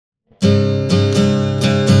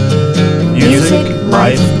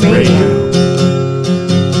Life Radio.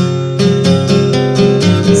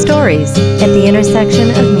 Stories at the intersection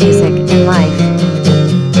of music and life.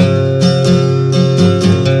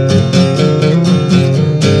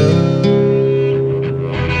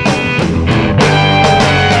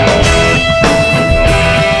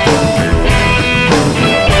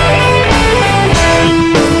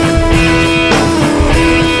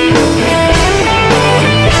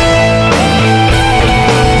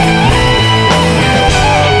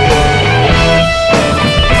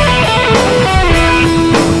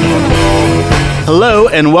 Hello,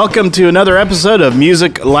 and welcome to another episode of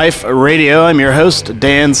Music Life Radio. I'm your host,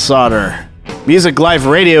 Dan Sauter. Music Life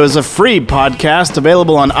Radio is a free podcast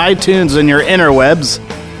available on iTunes and your interwebs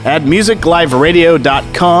at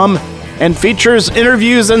musicliferadio.com and features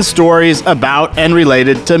interviews and stories about and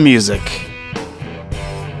related to music.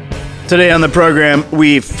 Today on the program,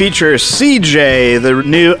 we feature CJ, the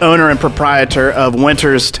new owner and proprietor of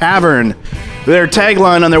Winter's Tavern. Their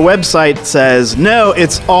tagline on their website says, "No,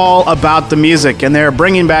 it's all about the music," and they're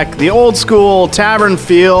bringing back the old school tavern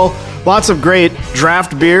feel, lots of great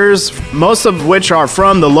draft beers, most of which are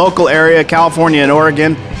from the local area, California and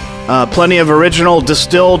Oregon, plenty of original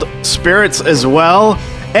distilled spirits as well,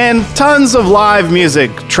 and tons of live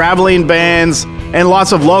music, traveling bands, and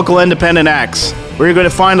lots of local independent acts, where you're going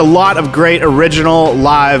to find a lot of great original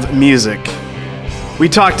live music. We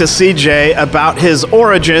talked to CJ about his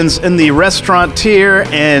origins in the restaurateur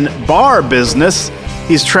and bar business.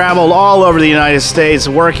 He's traveled all over the United States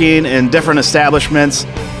working in different establishments,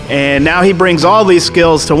 and now he brings all these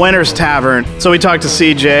skills to Winter's Tavern. So we talked to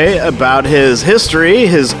CJ about his history,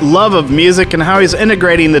 his love of music, and how he's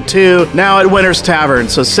integrating the two now at Winter's Tavern.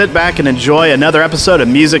 So sit back and enjoy another episode of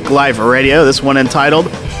Music Life Radio, this one entitled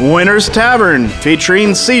Winter's Tavern,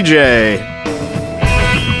 featuring CJ.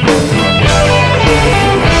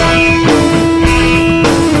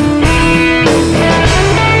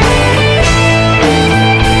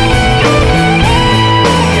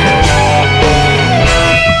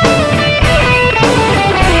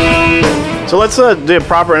 So let's do a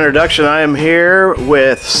proper introduction. I am here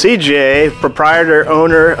with CJ, proprietor,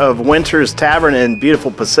 owner of Winter's Tavern in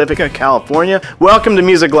beautiful Pacifica, California. Welcome to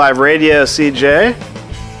Music Live Radio, CJ.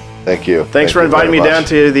 Thank you. Thanks for inviting me down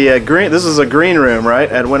to the green. This is a green room,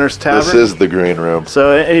 right, at Winter's Tavern? This is the green room.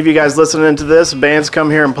 So any of you guys listening to this, bands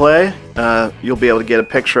come here and play. You'll be able to get a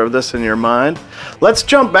picture of this in your mind. Let's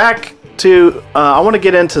jump back to, I want to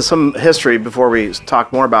get into some history before we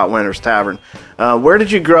talk more about Winter's Tavern. Where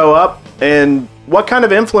did you grow up, and what kind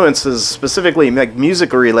of influences, specifically like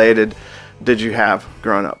music related, did you have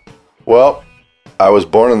growing up? Well, I was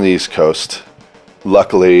born on the East Coast.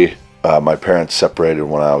 Luckily, my parents separated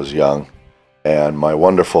when I was young, and my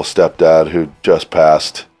wonderful stepdad, who just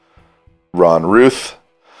passed, Ron Ruth,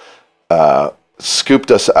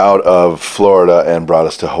 scooped us out of Florida and brought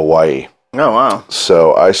us to Hawaii. Oh, wow.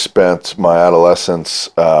 So I spent my adolescence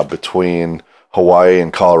between Hawaii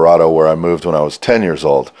and Colorado, where I moved when I was 10 years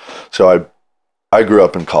old. So I grew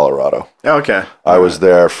up in Colorado. Okay. I was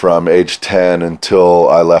there from age 10 until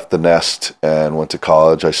I left the nest and went to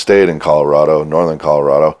college. I stayed in Colorado, northern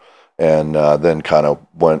Colorado, and then kind of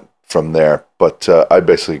went from there. But I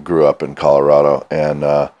basically grew up in Colorado. And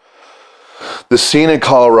the scene in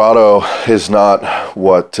Colorado is not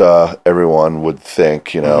what everyone would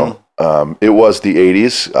think, you know. Mm-hmm. It was the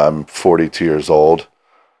 80s. I'm 42 years old.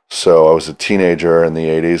 So I was a teenager in the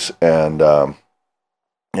 80s, and,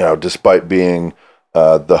 you know, despite being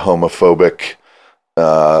the homophobic,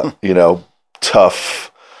 you know,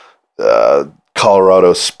 tough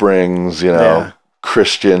Colorado Springs, you know,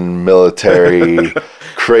 Christian military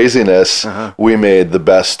craziness, we made the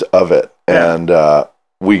best of it. Yeah. And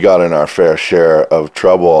we got in our fair share of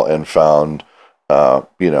trouble and found,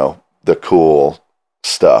 you know, the cool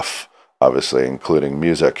stuff, obviously, including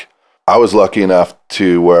music. I was lucky enough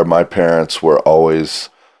to where my parents were always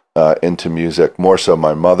into music, more so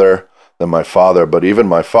my mother than my father. But even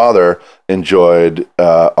my father enjoyed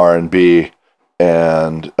R&B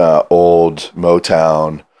and old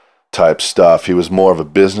Motown type stuff. He was more of a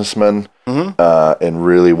businessman and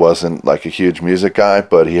really wasn't like a huge music guy,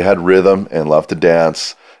 but he had rhythm and loved to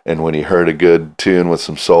dance. And when he heard a good tune with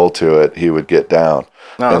some soul to it, he would get down.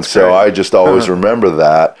 Oh, and so great. I just always remember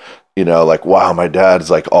that. You know, like, wow, my dad's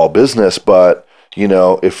like all business, but you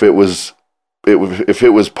know, if it was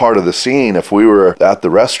part of the scene, if we were at the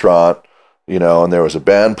restaurant, you know, and there was a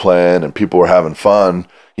band playing and people were having fun,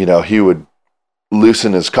 you know, he would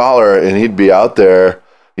loosen his collar and he'd be out there,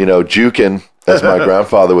 you know, juking, as my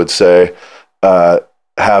grandfather would say,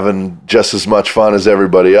 having just as much fun as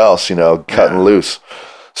everybody else, you know, cutting loose.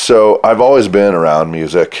 So I've always been around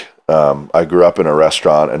music. I grew up in a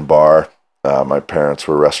restaurant and bar. My parents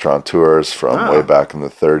were restaurateurs from way back in the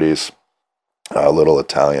 30s. A little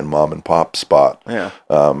Italian mom and pop spot. Yeah.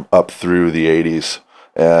 Up through the 80s.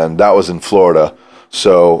 And that was in Florida.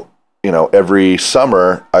 So, every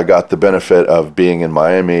summer I got the benefit of being in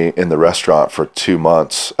Miami in the restaurant for 2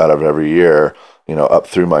 months out of every year, up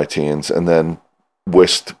through my teens, and then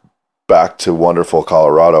whisked back to wonderful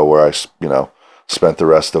Colorado where I, spent the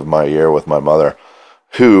rest of my year with my mother,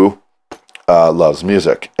 who loves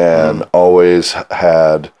music and always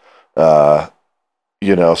had,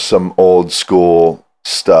 some old school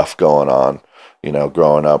stuff going on.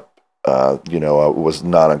 Growing up, it was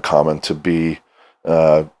not uncommon to be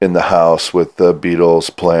in the house with the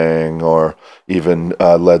Beatles playing, or even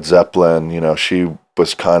Led Zeppelin. She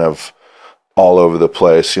was kind of all over the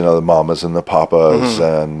place, the Mamas and the Papas,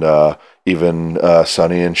 and even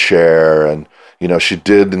Sonny and Cher. And, she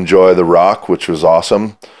did enjoy the rock, which was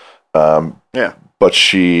awesome. But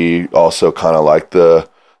she also kind of liked the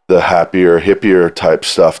happier, hippier type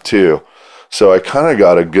stuff too. So I kind of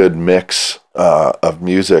got a good mix of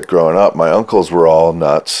music growing up. My uncles were all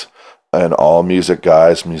nuts and all music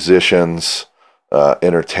guys, musicians,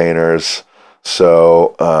 entertainers.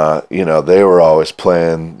 So, they were always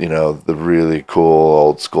playing, the really cool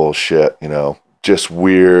old school shit, just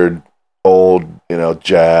weird old,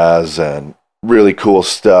 jazz and really cool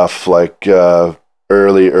stuff like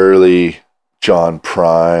early John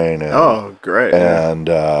Prine. And, oh, great. And,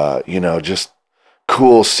 just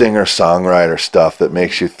cool singer-songwriter stuff that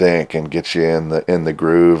makes you think and gets you in the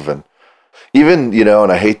groove. And even,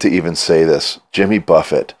 and I hate to even say this, Jimmy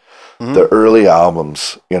Buffett, the early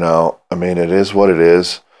albums, it is what it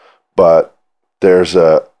is, but there's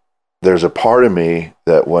a part of me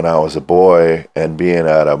that when I was a boy and being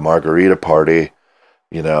at a margarita party,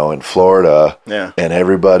 in Florida, and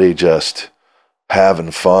everybody just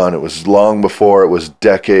having fun. It was long before it was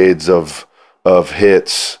decades of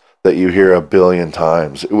hits that you hear a billion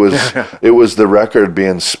times. It was the record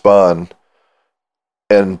being spun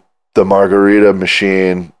and the margarita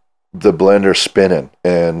machine, the blender spinning,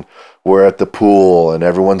 and we're at the pool and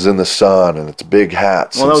everyone's in the sun and it's big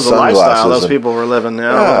hats. Well, that was a lifestyle those people were living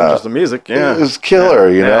now, just the music. Yeah. It was killer,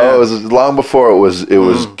 It was long before it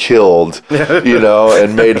was killed,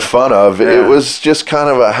 and made fun of. It was just kind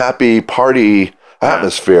of a happy party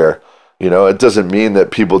atmosphere. It doesn't mean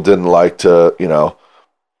that people didn't like to,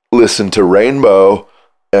 listen to Rainbow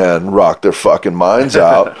and rock their fucking minds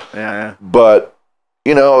out. But,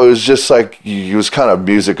 it was just like, it was kind of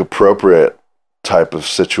music appropriate type of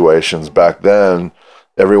situations back then.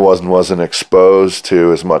 Everyone wasn't exposed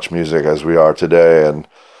to as much music as we are today, and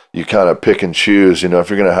you kind of pick and choose. If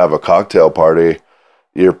you're going to have a cocktail party,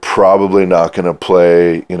 you're probably not going to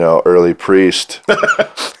play, Early Priest.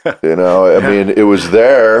 I mean, it was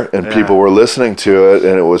there and people were listening to it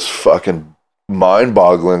and it was fucking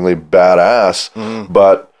mind-bogglingly badass.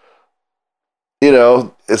 But,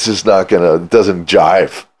 it's just not going to, it doesn't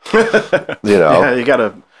jive. Yeah, you got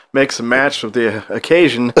to mix and match with the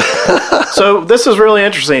occasion. So this is really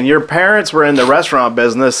interesting. Your parents were in the restaurant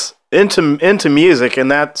business, into music, and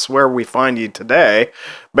that's where we find you today.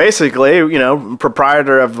 Basically,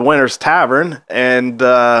 proprietor of Winter's Tavern, and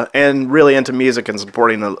really into music and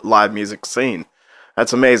supporting the live music scene.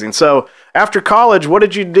 That's amazing. So after college, what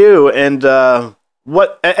did you do? And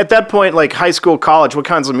what at that point, like high school, college, what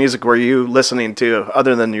kinds of music were you listening to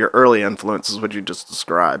other than your early influences, what you just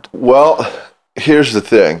described? Well, here's the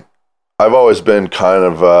thing. I've always been kind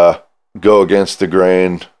of a go against the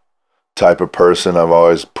grain type of person. I've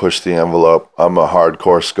always pushed the envelope. I'm a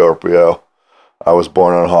hardcore Scorpio. I was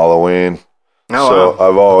born on Halloween. So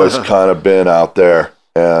I've always kind of been out there.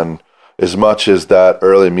 And as much as that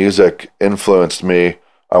early music influenced me,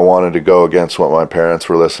 I wanted to go against what my parents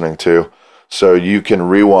were listening to. So you can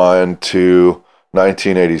rewind to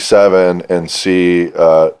 1987 and see,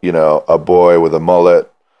 a boy with a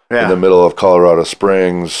mullet in the middle of Colorado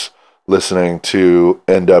Springs listening to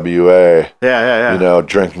NWA,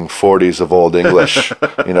 drinking 40s of Old English,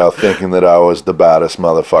 thinking that I was the baddest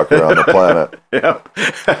motherfucker on the planet.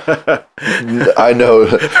 I know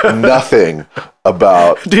nothing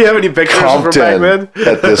about Do you have any pictures Compton from back then?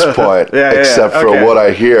 at this point, except for what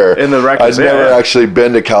I hear. In the records, I've never actually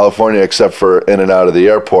been to California except for in and out of the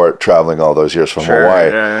airport, traveling all those years from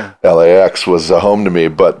Hawaii. LAX was home to me,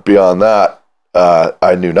 but beyond that,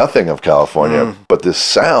 I knew nothing of California, but this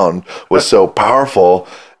sound was so powerful,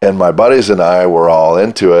 and my buddies and I were all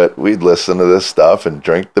into it. We'd listen to this stuff and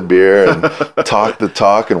drink the beer and talk the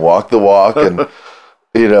talk and walk the walk and,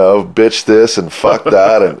 bitch this and fuck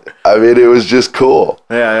that. And I mean, it was just cool.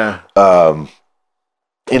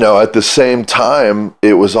 you know, at the same time,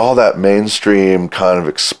 it was all that mainstream kind of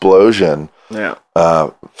explosion. Yeah.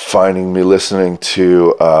 Finding me listening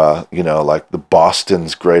to, you know, like the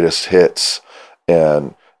Boston's greatest hits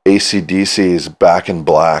and AC/DC's Back in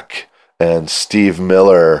Black and Steve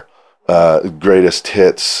Miller, greatest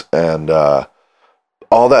hits, and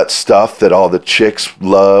all that stuff that all the chicks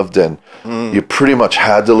loved and you pretty much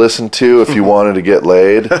had to listen to if you wanted to get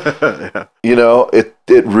laid. Yeah. You know, it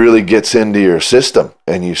really gets into your system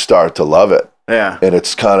and you start to love it. Yeah. And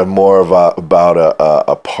it's kind of more of about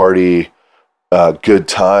a party, good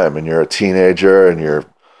time, and you're a teenager and you're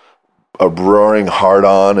a roaring hard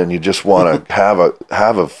on and you just want to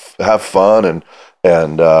have fun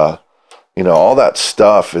and you know, all that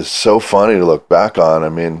stuff is so funny to look back on. I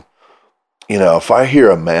mean, you know, if I hear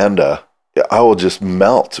Amanda, I will just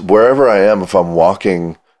melt wherever I am. If I'm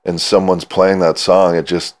walking and someone's playing that song, it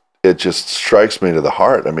just strikes me to the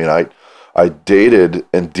heart. I mean, I dated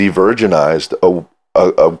and de-virginized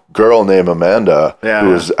a girl named Amanda who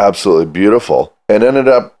was absolutely beautiful, and ended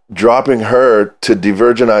up dropping her to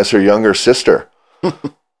de-virginize her younger sister.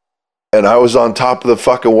 And I was on top of the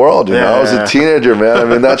fucking world, you know. I was a teenager, man. I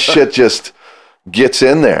mean, that shit just gets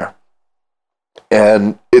in there.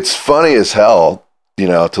 And it's funny as hell, you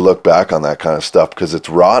know, to look back on that kind of stuff because it's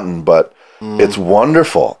rotten, but it's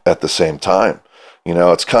wonderful at the same time. You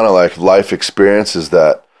know, it's kind of like life experiences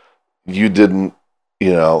that you didn't,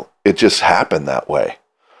 you know, it just happened that way.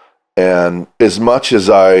 And as much as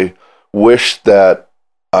I wish that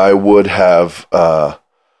I would have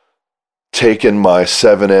taken my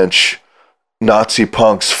 7-inch Nazi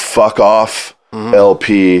Punks Fuck Off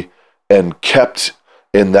LP and kept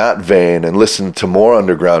in that vein and listened to more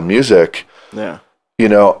underground music. Yeah. You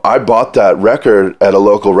know, I bought that record at a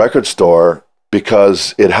local record store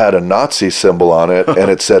because it had a Nazi symbol on it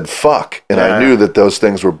and it said fuck. And I knew that those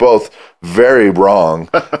things were both very wrong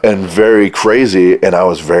and very crazy, and I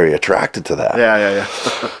was very attracted to that. Yeah.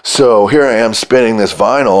 So here I am spinning this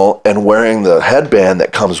vinyl and wearing the headband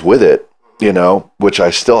that comes with it, you know, which I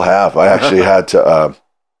still have. I actually had to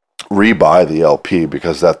rebuy the LP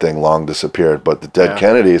because that thing long disappeared. But the Dead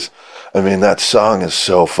Kennedys, I mean, that song is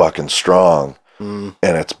so fucking strong and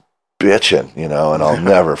it's bitching, you know, and I'll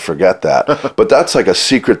never forget that. But that's like a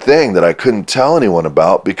secret thing that I couldn't tell anyone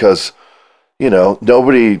about because, you know,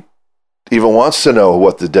 nobody even wants to know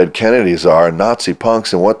what the Dead Kennedys are and Nazi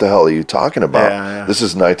Punks and what the hell are you talking about? This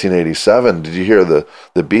is 1987. Did you hear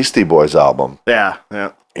the Beastie Boys album? Yeah.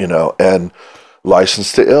 You know, and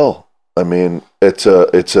License to Ill. I mean, it's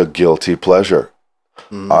a guilty pleasure.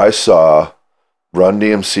 I saw Run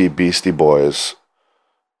DMC Beastie Boys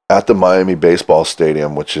at the Miami baseball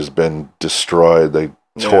stadium, which has been destroyed. They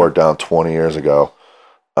tore it down 20 years ago.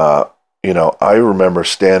 You know, I remember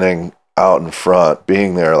standing out in front,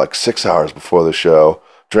 being there like 6 hours before the show,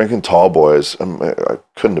 drinking Tall Boys. I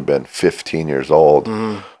couldn't have been 15 years old.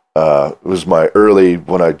 It was my early,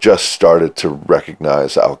 when I just started to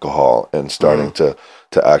recognize alcohol and starting to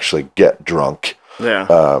actually get drunk.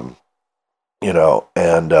 Yeah. You know,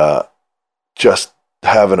 and just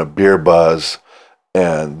having a beer buzz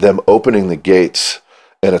and them opening the gates,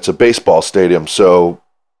 and it's a baseball stadium, so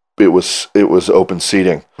it was open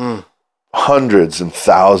seating. Hundreds and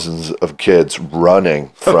thousands of kids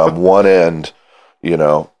running from one end, you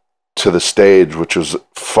know, to the stage, which was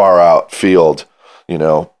far out field, you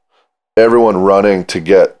know, everyone running to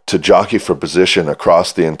get to jockey for position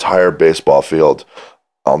across the entire baseball field.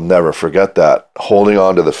 I'll never forget that. Holding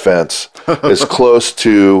onto the fence as close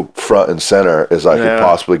to front and center as I could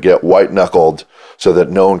possibly get, white knuckled, so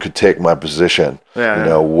that no one could take my position. You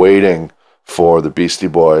know, waiting for the Beastie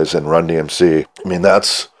Boys and Run DMC. I mean,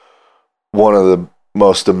 that's one of the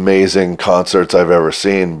most amazing concerts I've ever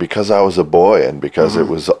seen because I was a boy and because it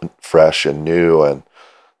was fresh and new, and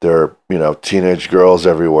there are, you know, teenage girls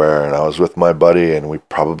everywhere, and I was with my buddy and we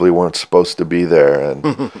probably weren't supposed to be there,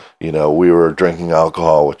 and you know, we were drinking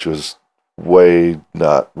alcohol, which was way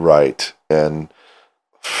not right. And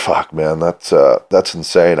fuck, man, that's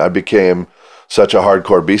insane. I became such a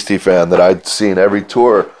hardcore Beastie fan that I'd seen every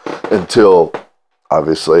tour until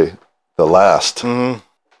obviously the last.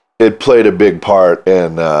 It played a big part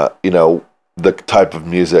in you know, the type of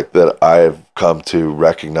music that I've come to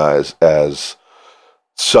recognize as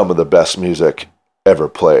some of the best music ever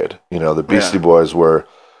played. You know, the Beastie Boys were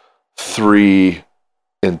three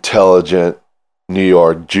intelligent New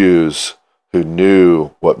York Jews who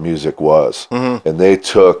knew what music was. And they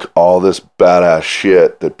took all this badass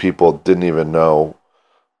shit that people didn't even know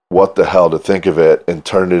what the hell to think of it and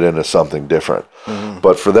turned it into something different.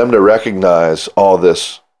 But for them to recognize all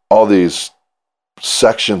these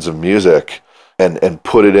sections of music and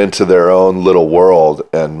put it into their own little world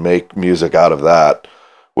and make music out of that,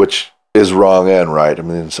 which is wrong and right. I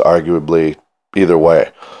mean, it's arguably either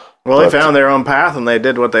way. Well, they found their own path and they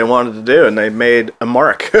did what they wanted to do and they made a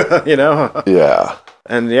mark, you know? Yeah.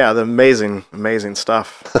 And yeah, the amazing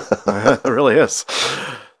stuff. It really is.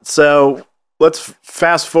 So let's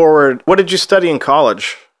fast forward. What did you study in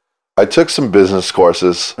college? I took some business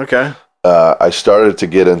courses. Okay. I started to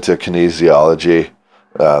get into kinesiology,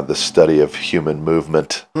 the study of human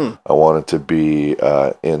movement. I wanted to be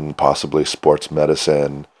in possibly sports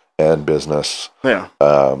medicine and business. Yeah.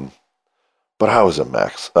 But I was a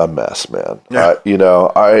mess, man. Yeah.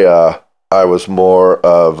 I was more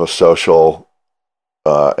of a social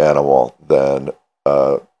animal than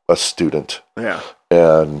a student. Yeah.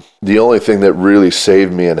 And the only thing that really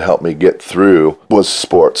saved me and helped me get through was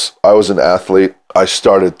sports. I was an athlete. I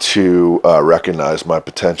started to recognize my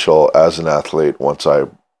potential as an athlete once I,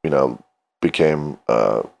 became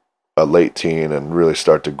a late teen and really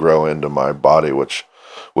start to grow into my body, which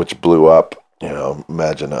blew up.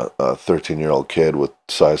 Imagine a 13-year-old kid with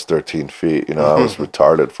size 13 feet. I was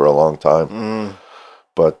retarded for a long time.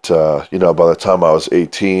 But, by the time I was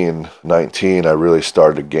 18, 19, I really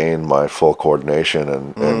started to gain my full coordination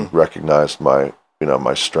and recognized my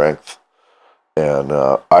strength. And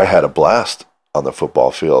I had a blast on the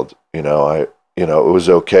football field. It was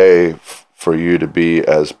okay for you to be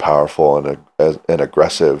as powerful and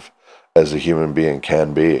aggressive as a human being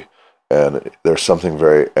can be. And there's something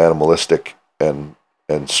very animalistic and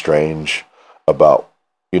strange about,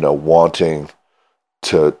 wanting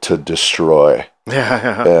to destroy.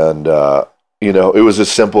 Yeah. And, it was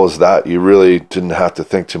as simple as that. You really didn't have to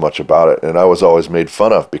think too much about it. And I was always made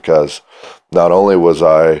fun of because not only was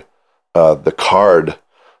I the card,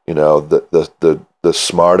 the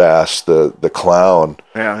smart ass, the clown.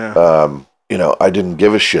 Yeah. I didn't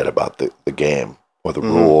give a shit about the game or the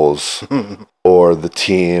rules or the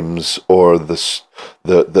teams or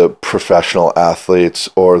the professional athletes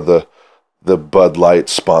or the Bud Light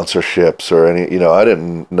sponsorships or any, I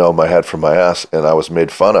didn't know my head from my ass, and I was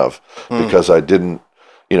made fun of because I didn't,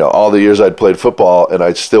 all the years I'd played football and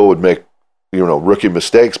I still would make, rookie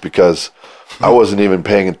mistakes because I wasn't even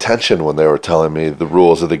paying attention when they were telling me the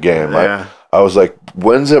rules of the game. Yeah. I was like,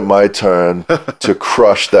 when's it my turn to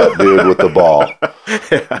crush that dude with the ball?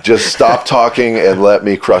 Yeah. Just stop talking and let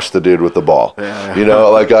me crush the dude with the ball. Yeah.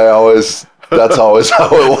 That's always how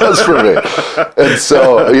it was for me. And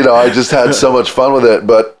so, I just had so much fun with it.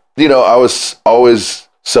 But, I was always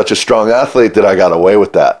such a strong athlete that I got away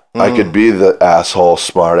with that. I could be the asshole,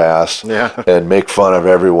 smart ass, and make fun of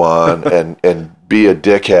everyone and be a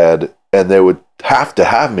dickhead. And they would have to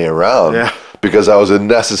have me around because I was a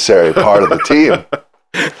necessary part of the team.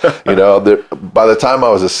 By the time I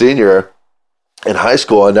was a senior in high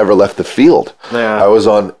school, I never left the field. Yeah. I was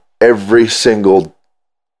on every single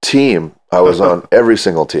team.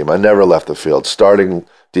 I never left the field. Starting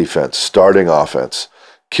defense, starting offense,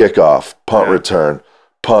 kickoff, punt return,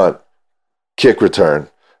 punt, kick return,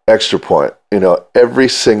 extra point. Every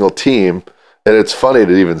single team. And it's funny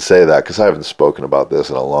to even say that because I haven't spoken about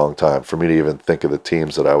this in a long time for me to even think of the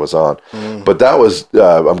teams that I was on. But that was,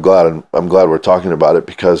 I'm glad we're talking about it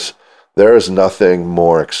because there is nothing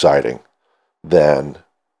more exciting than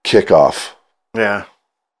kickoff. Yeah.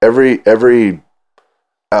 Every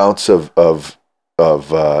ounce of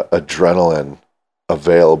adrenaline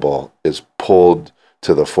available is pulled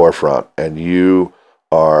to the forefront, and you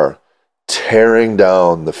are tearing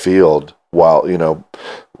down the field while,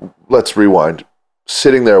 let's rewind,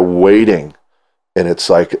 sitting there waiting, and it's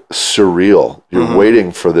like surreal. You're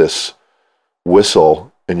waiting for this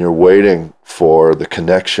whistle, and you're waiting for the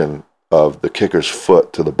connection of the kicker's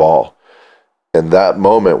foot to the ball. And that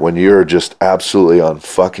moment when you're just absolutely on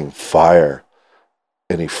fucking fire,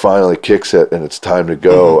 and he finally kicks it and it's time to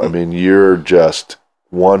go. I mean, you're just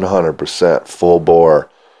 100% full bore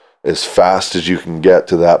as fast as you can get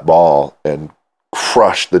to that ball and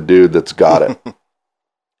crush the dude that's got it.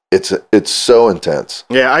 It's so intense.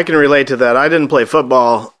 Yeah, I can relate to that. I didn't play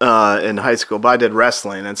football in high school, but I did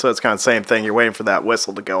wrestling, and so it's kind of the same thing. You're waiting for that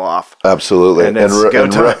whistle to go off. Absolutely. And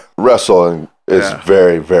wrestling is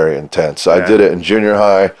very, very intense. I did it in junior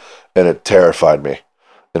high, and it terrified me.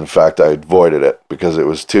 In fact, I avoided it because it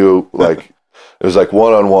was too, it was like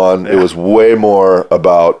one-on-one. Yeah. It was way more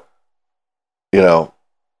about,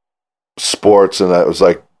 sports, and it was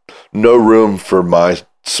like no room for my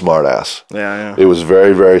smart ass. Yeah. It was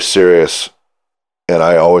very, very serious, and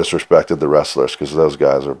I always respected the wrestlers because those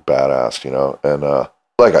guys are badass, And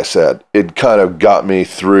like I said, it kind of got me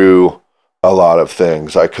through a lot of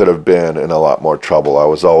things. I could have been in a lot more trouble. I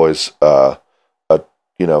was always,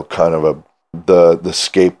 kind of a the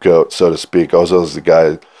scapegoat, so to speak. I was always the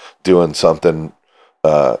guy doing something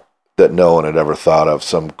that no one had ever thought of,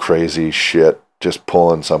 some crazy shit, just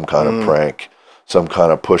pulling some kind of prank, some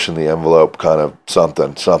kind of pushing the envelope, kind of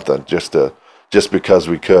something, just because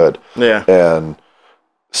we could. Yeah. And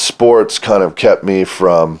sports kind of kept me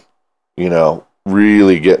from,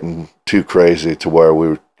 really getting too crazy to where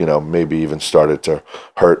we, maybe even started to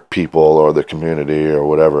hurt people or the community or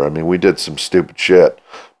whatever. I mean, we did some stupid shit,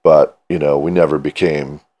 but, we never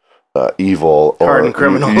became evil or hardened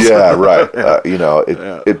criminals. Yeah, right.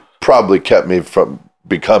 It probably kept me from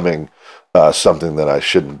becoming something that I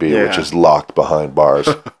shouldn't be, which is locked behind bars.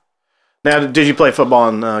 Now, did you play football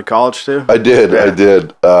in college too? I did.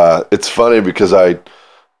 It's funny because I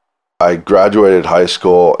graduated high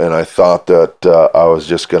school and I thought that I was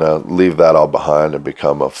just going to leave that all behind and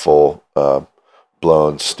become a full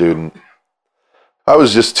blown student. I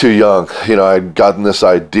was just too young. I'd gotten this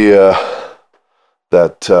idea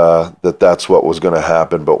that that's what was going to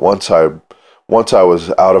happen. But once I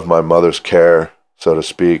was out of my mother's care, so to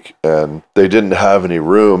speak, and they didn't have any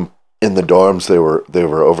room in the dorms, they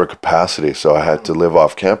were over capacity, so I had to live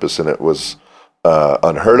off campus, and it was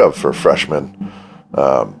unheard of for freshmen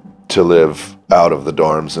to live out of the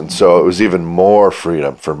dorms, and so it was even more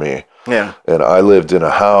freedom for me. Yeah. And I lived in a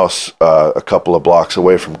house a couple of blocks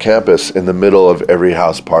away from campus, in the middle of every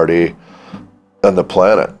house party on the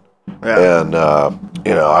planet. Yeah. And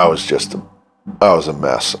I was a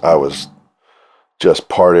mess. I was just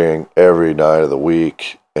partying every night of the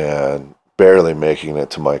week and barely making it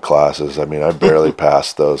to my classes. I mean, I barely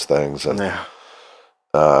passed those things. And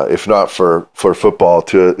if not for football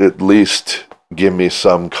to at least give me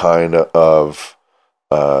some kind of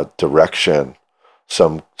direction,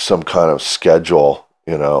 some kind of schedule,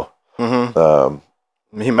 He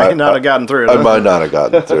might not have gotten through it. I might not have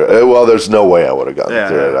gotten through it. Well, there's no way I would have gotten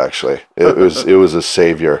through it, actually. It was a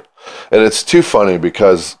savior. And it's too funny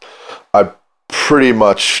because I pretty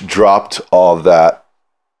much dropped all of that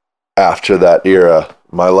after that era.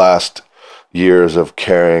 My last years of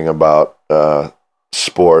caring about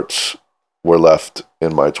sports were left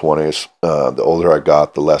in my 20s. The older I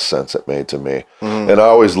got, the less sense it made to me. And I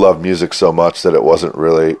always loved music so much that it wasn't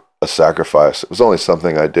really a sacrifice. It was only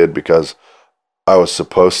something I did because I was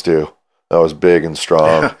supposed to. I was big and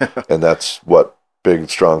strong, and that's what big and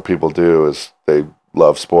strong people do, is they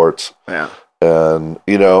love sports. Yeah. And,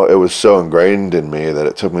 it was so ingrained in me that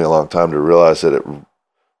it took me a long time to realize that it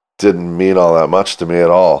didn't mean all that much to me at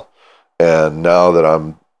all. And now that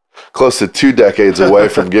I'm close to 2 decades away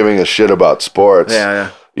from giving a shit about sports,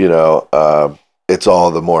 it's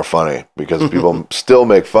all the more funny because people still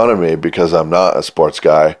make fun of me because I'm not a sports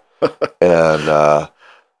guy. And,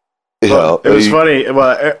 it was funny.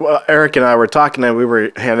 Well, Eric and I were talking, and we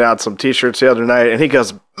were handing out some T-shirts the other night, and he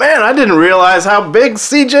goes, "Man, I didn't realize how big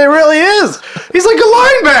CJ really is. He's like a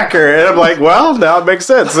linebacker." And I'm like, "Well, now it makes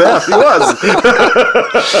sense." Yeah, he was.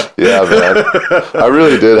 Yeah, man. I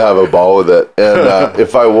really did have a ball with it. And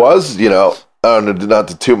if I was, not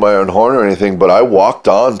to toot my own horn or anything, but I walked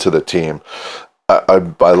on to the team. I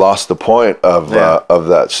lost the point of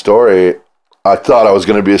that story. I thought I was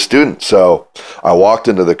going to be a student, so I walked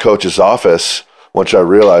into the coach's office once I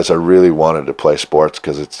realized I really wanted to play sports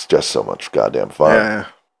because it's just so much goddamn fun. Yeah.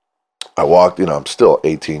 I walked, I'm still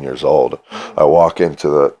 18 years old. I walk into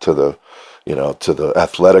the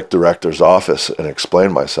athletic director's office and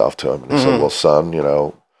explain myself to him, and he said, "Well, son,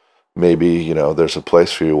 maybe there's a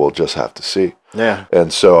place for you. We'll just have to see." Yeah.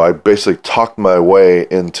 And so I basically talked my way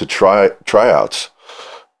into tryouts.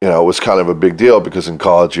 It was kind of a big deal because in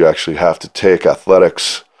college you actually have to take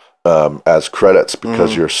athletics as credits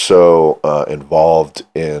because you're so involved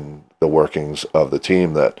in the workings of the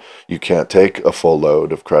team that you can't take a full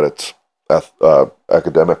load of credits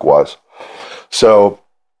academic-wise. So,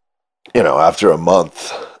 after a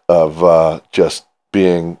month of just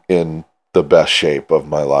being in the best shape of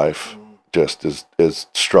my life, just as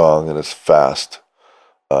strong and as fast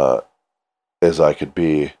as I could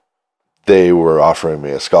be, they were offering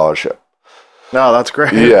me a scholarship. No, that's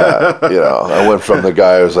great. Yeah, I went from the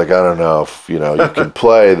guy who was like, "I don't know if you can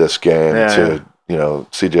play this game," to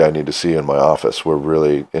CJ, I need to see you in my office. We're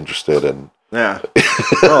really interested in. Yeah.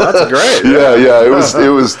 Oh, that's great. Yeah. It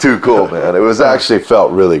was too cool, man. It was actually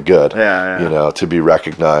felt really good. Yeah. To be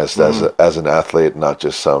recognized as an athlete, not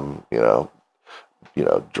just some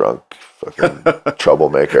drunk fucking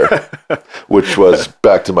troublemaker, which was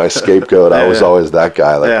back to my scapegoat. I was always that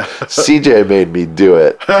guy. CJ made me do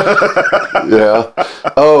it.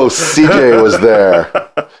 Oh, CJ was there.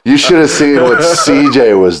 You should have seen what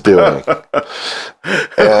CJ was doing.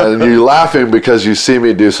 And you're laughing because you see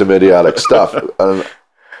me do some idiotic stuff. And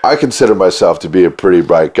I consider myself to be a pretty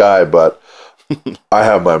bright guy, but I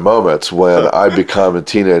have my moments when I become a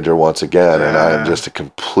teenager once again, and I am just a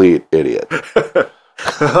complete idiot.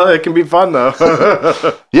 It can be fun, though.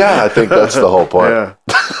 Yeah, I think that's the whole point. Yeah.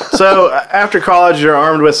 So after college, you're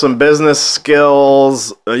armed with some business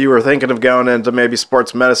skills. You were thinking of going into maybe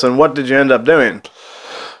sports medicine. What did you end up doing?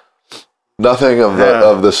 Nothing of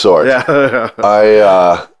the sort. Yeah.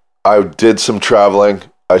 I did some traveling.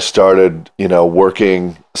 I started,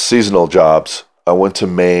 working seasonal jobs. I went to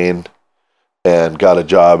Maine and got a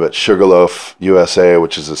job at Sugarloaf USA,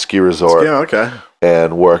 which is a ski resort. Yeah, okay.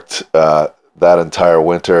 And worked that entire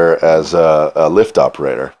winter as a lift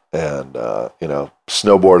operator, and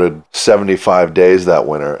snowboarded 75 days that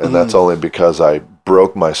winter, and that's only because I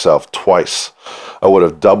broke myself twice. I would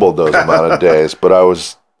have doubled those amount of days, but I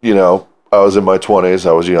was in my 20s.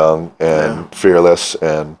 I was young and fearless,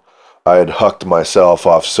 and I had hucked myself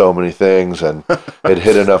off so many things, and it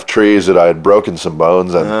hit enough trees that I had broken some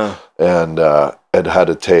bones, and had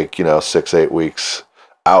to take 6-8 weeks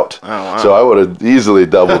out. Oh, wow. So I would have easily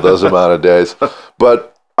doubled those amount of days,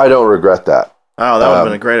 but I don't regret that. Oh, that would have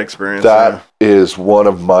been a great experience. That is one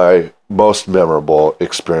of my most memorable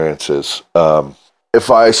experiences. If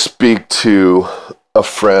I speak to a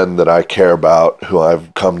friend that I care about, who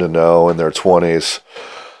I've come to know in their 20s,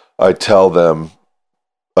 I tell them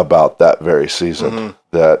about that very season,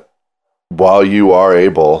 that while you are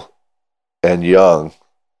able and young,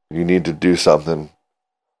 you need to do something,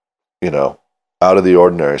 out of the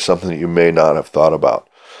ordinary, something that you may not have thought about.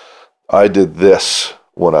 I did this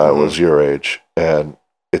when I was your age, and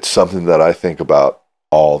it's something that I think about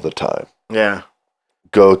all the time. Yeah.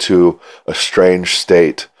 Go to a strange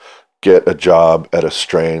state, get a job at a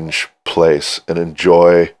strange place, and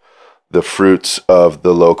enjoy the fruits of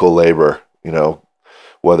the local labor,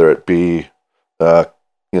 whether it be, a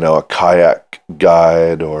kayak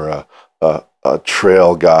guide or a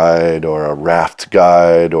trail guide or a raft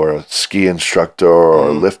guide or a ski instructor or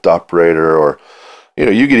a lift operator, or,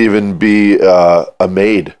 you could even be a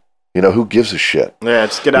maid. Who gives a shit? Yeah,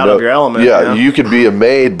 just get out of your element. Yeah, you could be a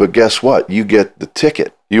maid, but guess what? You get the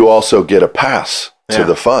ticket. You also get a pass to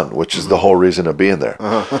the fun, which is the whole reason of being there.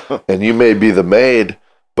 And you may be the maid,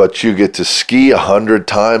 but you get to ski 100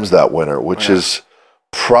 times that winter, which is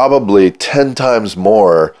probably 10 times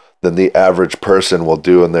more than the average person will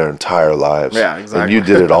do in their entire lives. Yeah, exactly. And you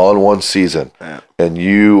did it all in one season. Yeah. And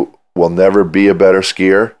you will never be a better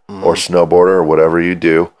skier or snowboarder or whatever you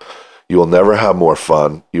do. You will never have more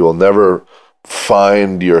fun. You will never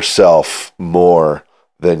find yourself more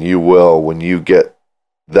than you will when you get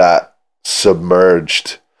that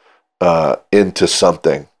submerged into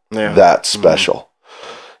something that special.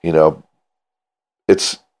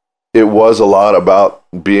 It was a lot about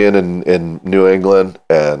being in New England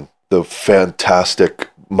and the fantastic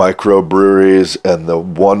microbreweries and the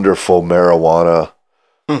wonderful marijuana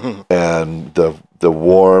and the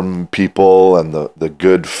warm people and the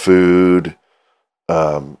good food.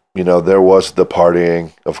 There was the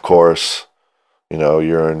partying, of course.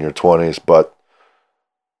 You're in your 20s, but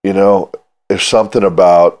there's something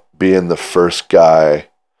about being the first guy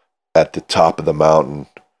at the top of the mountain,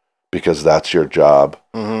 because that's your job.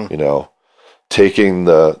 Taking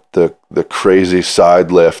the crazy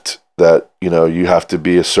side lift that you have to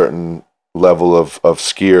be a certain level of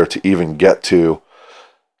skier to even get to,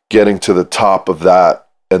 getting to the top of that,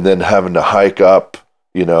 and then having to hike up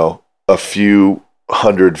a few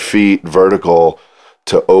 100 feet vertical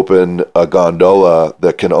to open a gondola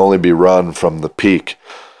that can only be run from the peak.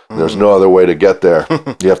 There's no other way to get there.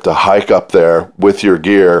 You have to hike up there with your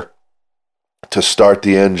gear to start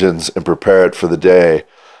the engines and prepare it for the day.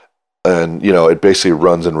 And, it basically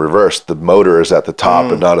runs in reverse. The motor is at the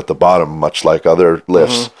top and not at the bottom, much like other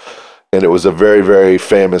lifts. And it was a very, very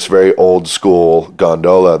famous, very old school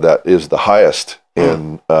gondola that is the highest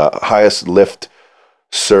highest lift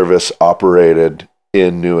service operated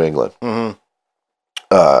in New England.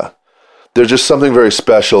 There's just something very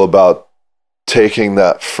special about taking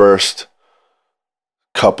that first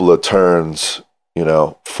couple of turns,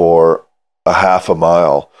 for a half a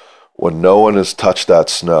mile, when no one has touched that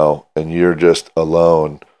snow and you're just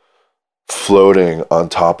alone, floating on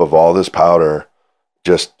top of all this powder,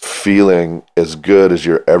 just feeling as good as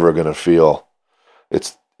you're ever going to feel.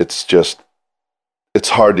 It's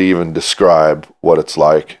hard to even describe what it's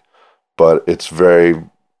like, but it's very,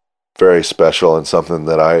 very special and something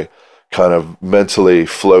that I kind of mentally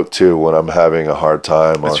float to when I'm having a hard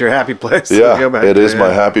time. That's your happy place. Yeah, it is my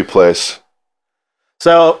happy place.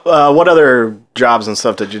 So, what other jobs and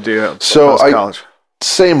stuff did you do post-college?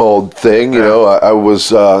 Same old thing, I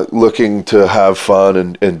was looking to have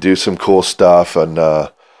fun and do some cool stuff, and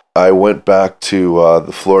I went back to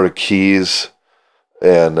the Florida Keys,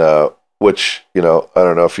 and which, I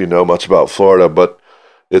don't know if you know much about Florida, but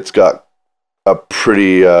it's got a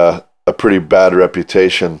pretty bad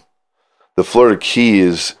reputation. The Florida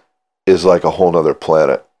Keys is like a whole nother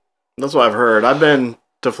planet. That's what I've heard. I've been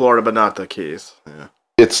to Florida, but not the Keys. Yeah.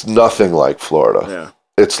 It's nothing like Florida. Yeah.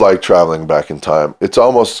 It's like traveling back in time. It's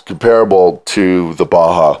almost comparable to the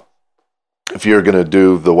Baja. If you're going to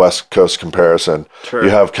do the West Coast comparison, True. You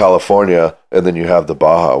have California, and then you have the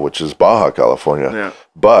Baja, which is Baja California. Yeah.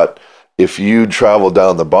 But if you travel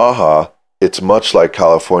down the Baja, it's much like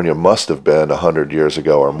California must have been 100 years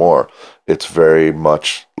ago or more. It's very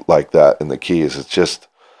much like that in the Keys.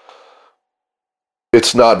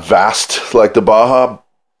 It's not vast like the Baja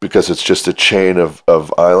because it's just a chain of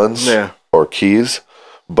islands or keys,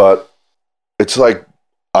 but it's like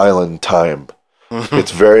island time.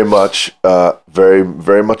 It's very much, very,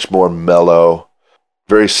 very much more mellow,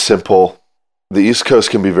 very simple. The East Coast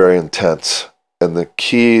can be very intense, and the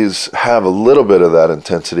Keys have a little bit of that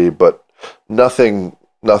intensity, but nothing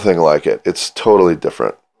like it. It's totally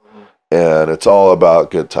different, and it's all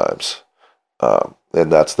about good times,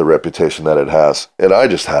 and that's the reputation that it has. And I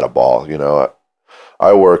just had a ball,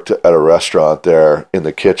 I worked at a restaurant there in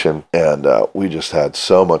the kitchen, and we just had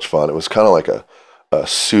so much fun. It was kind of like a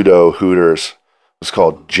pseudo Hooters. It was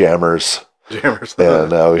called Jammers. Jammers.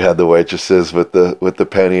 And we had the waitresses with the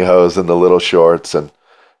pantyhose and the little shorts, and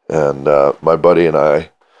my buddy and I,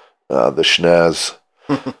 the Schnaz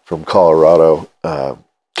from Colorado,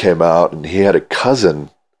 came out, and he had a cousin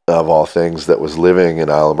of all things that was living in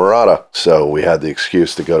Islamorada. So we had the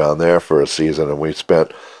excuse to go down there for a season, and we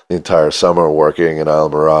spent the entire summer working in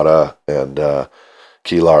Islamorada and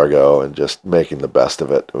Key Largo and just making the best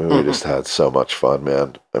of it. We just had so much fun,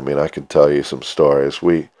 man. I mean, I could tell you some stories.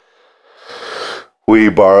 We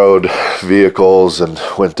borrowed vehicles and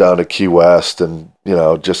went down to Key West and,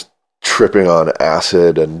 just tripping on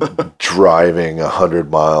acid and driving 100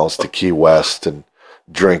 miles to Key West and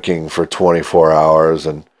drinking for 24 hours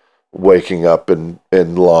and waking up in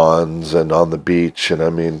lawns and on the beach. And I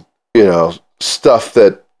mean, stuff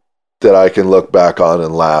that I can look back on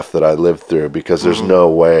and laugh that I lived through, because there's no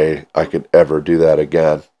way I could ever do that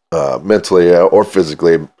again, mentally or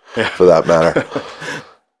physically, for that matter.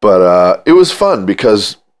 But it was fun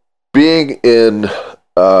because being in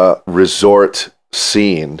a resort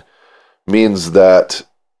scene means that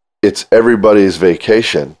it's everybody's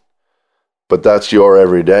vacation, but that's your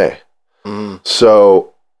everyday.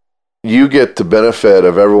 So you get the benefit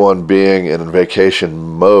of everyone being in vacation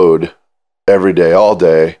mode every day, all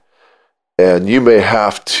day. And you may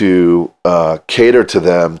have to cater to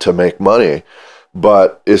them to make money,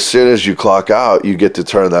 but as soon as you clock out, you get to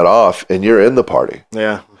turn that off, and you're in the party.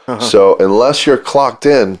 Yeah. So unless you're clocked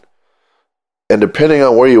in, and depending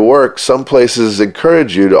on where you work, some places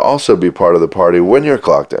encourage you to also be part of the party when you're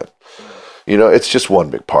clocked in. It's just one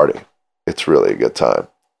big party. It's really a good time.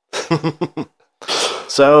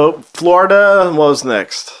 So Florida, what was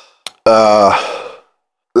next?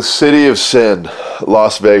 The city of sin,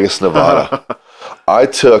 Las Vegas, Nevada. I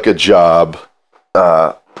took a job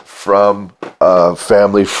from a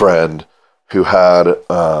family friend who had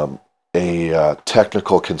a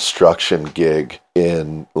technical construction gig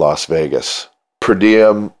in Las Vegas. Per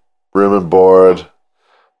diem, room and board.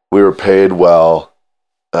 We were paid well.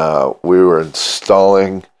 We were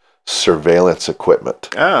installing surveillance equipment.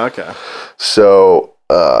 Oh, okay. So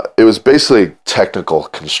it was basically technical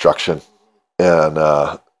construction. And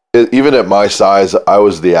even at my size, I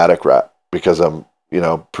was the attic rat because I'm,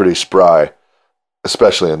 pretty spry,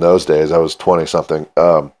 especially in those days. I was 20-something.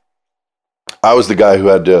 I was the guy who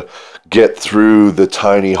had to get through the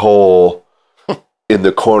tiny hole in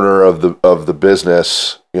the corner of the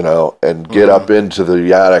business, and get up into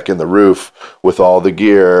the attic and the roof with all the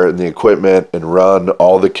gear and the equipment and run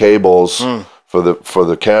all the cables for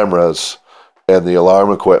the cameras and the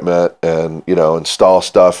alarm equipment and, install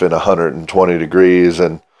stuff in 120 degrees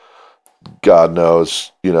and God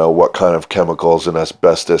knows, what kind of chemicals and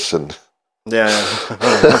asbestos and yeah.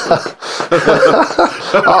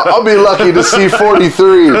 I'll be lucky to see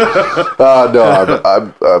 43. No,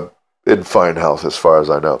 I'm in fine health as far as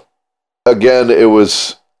I know. Again, it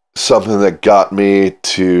was something that got me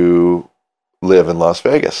to live in Las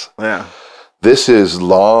Vegas. Yeah. This is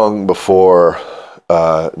long before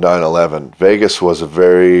 9/11. Vegas was a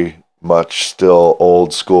very much still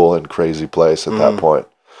old school and crazy place at that point.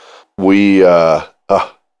 We,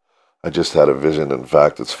 I just had a vision. In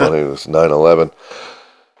fact, it's funny. It was 9/11.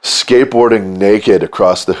 Skateboarding naked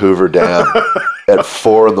across the Hoover Dam at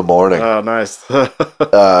 4 a.m. Oh, nice.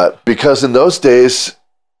 Because in those days,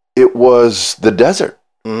 it was the desert.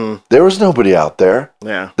 There was nobody out there.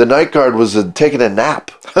 Yeah. The night guard was taking a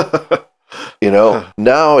nap.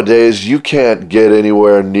 Nowadays you can't get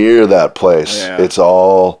anywhere near that place. Yeah. It's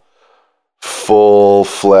all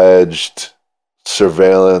full-fledged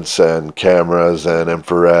surveillance and cameras and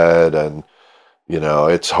infrared, and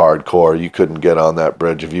it's hardcore. You couldn't get on that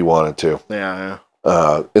bridge if you wanted to. Yeah.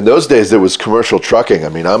 In those days, there was commercial trucking. I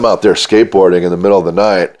mean, I'm out there skateboarding in the middle of the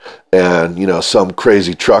night, and some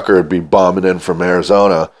crazy trucker would be bombing in from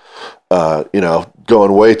Arizona,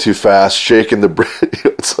 going way too fast, shaking the bridge.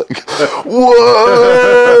 It's like,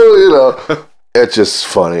 whoa, It's just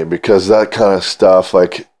funny because that kind of stuff,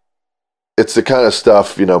 like, it's the kind of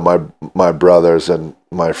stuff, my brothers and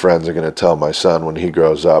my friends are going to tell my son when he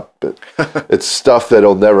grows up. It's stuff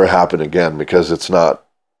that'll never happen again because it's not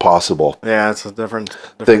possible. Yeah, it's a different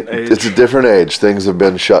age. It's a different age. Things have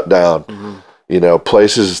been shut down.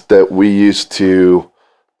 Places that we used to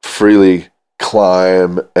freely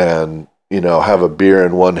climb and, have a beer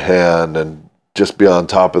in one hand and just be on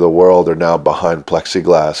top of the world are now behind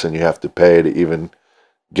plexiglass, and you have to pay to even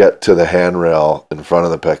get to the handrail in front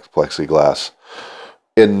of the plexiglass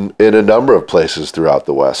in a number of places throughout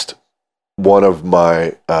the West. One of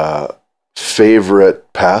my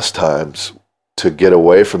favorite pastimes to get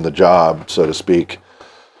away from the job, so to speak,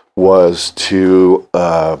 was to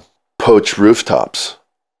poach rooftops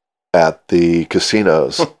at the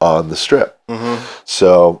casinos on the Strip.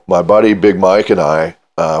 So my buddy Big Mike and I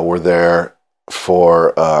were there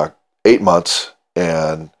for 8 months,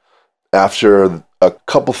 and after a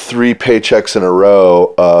couple 3 paychecks in a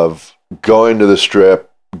row of going to the Strip,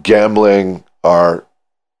 gambling our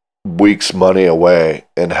week's money away,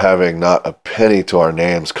 and having not a penny to our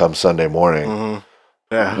names come Sunday morning,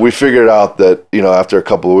 we figured out that, after a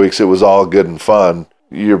couple of weeks, it was all good and fun.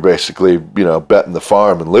 You're basically, betting the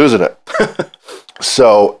farm and losing it.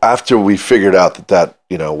 So after we figured out that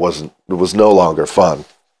was no longer fun,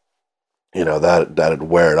 that'd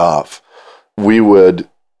wear it off, we would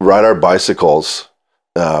ride our bicycles.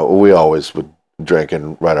 We always would drink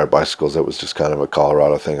and ride our bicycles. It was just kind of a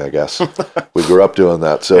Colorado thing, I guess. We grew up doing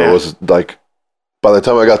that. So it was like, by the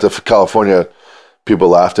time I got to California, people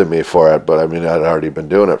laughed at me for it, but I mean, I'd already been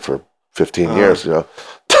doing it for 15 years,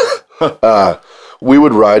 We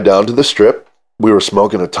would ride down to the Strip. We were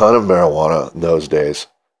smoking a ton of marijuana in those days,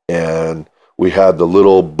 and we had the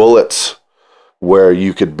little bullets where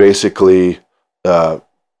you could basically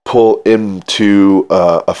pull into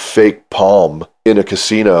a fake palm in a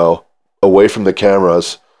casino away from the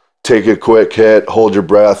cameras, take a quick hit, hold your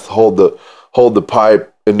breath, hold the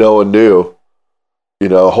pipe, and no one knew.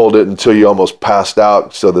 Hold it until you almost passed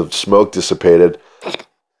out so the smoke dissipated,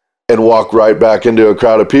 and walk right back into a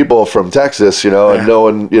crowd of people from Texas, and no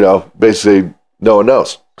one, basically no one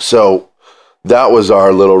knows. So that was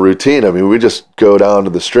our little routine. I mean, we just go down to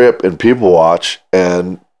the Strip and people watch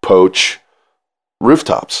and poach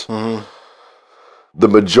rooftops. The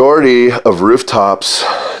majority of rooftops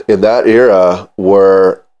in that era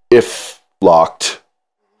were, if locked,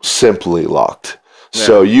 simply locked. Yeah.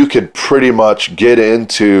 So you could pretty much get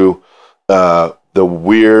into the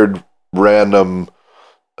weird, random,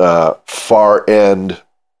 far end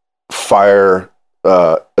fire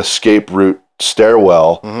escape route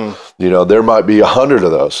stairwell. There might be 100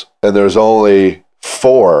 of those, and there's only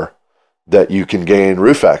 4 that you can gain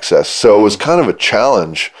roof access. So it was kind of a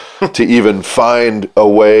challenge to even find a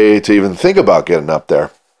way to even think about getting up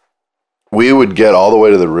there. We would get all the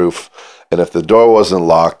way to the roof, and if the door wasn't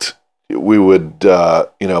locked, we would,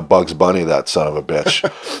 Bugs Bunny that son of a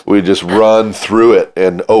bitch. We'd just run through it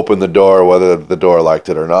and open the door, whether the door liked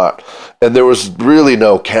it or not. And there was really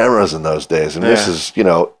no cameras in those days. And this is,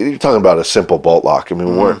 you're talking about a simple bolt lock. I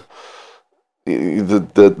mean, we weren't.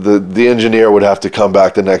 The engineer would have to come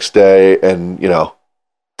back the next day and,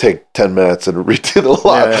 take 10 minutes and redo the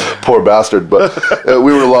lock. Poor bastard. But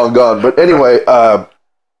we were long gone. But anyway,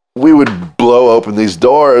 we would blow open these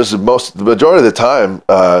doors. The majority of the time,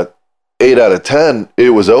 8 out of 10,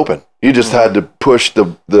 it was open. You just had to push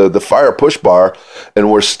the fire push bar,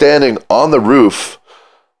 and we're standing on the roof,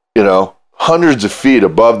 hundreds of feet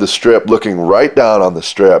above the Strip, looking right down on the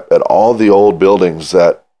Strip at all the old buildings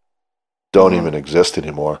that don't even exist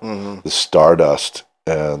anymore. The Stardust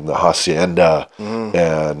and the Hacienda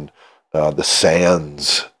and the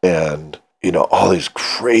Sands and, all these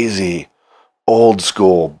crazy old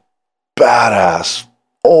school, badass,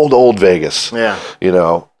 old Vegas.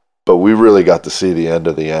 But we really got to see the end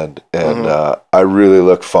of the end. And I really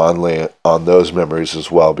look fondly on those memories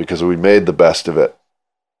as well, because we made the best of it.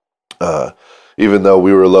 Even though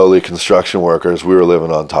we were lowly construction workers, we were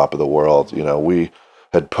living on top of the world. We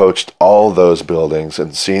had poached all those buildings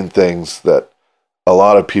and seen things that a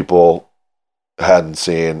lot of people hadn't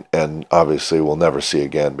seen and obviously will never see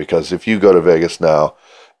again. Because if you go to Vegas now,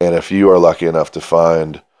 and if you are lucky enough to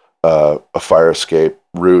find a fire escape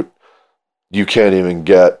route, you can't even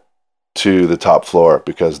get to the top floor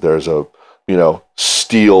because there's a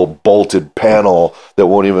steel bolted panel that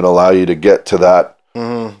won't even allow you to get to that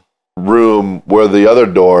room where the other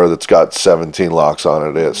door that's got 17 locks on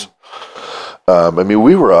it is.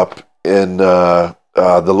 We were up in the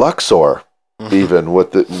Luxor, even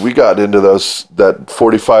we got into that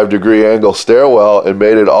 45-degree angle stairwell and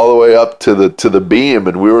made it all the way up to the beam,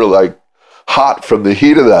 and we were like hot from the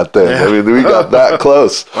heat of that thing. Yeah. We got that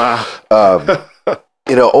close. Wow.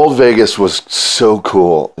 Old Vegas was so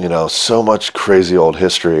cool. So much crazy old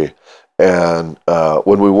history, and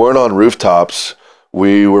when we weren't on rooftops,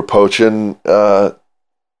 we were poaching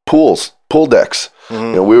pool decks.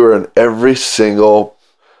 Mm-hmm. We were in every single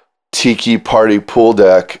tiki party pool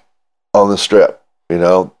deck on the Strip.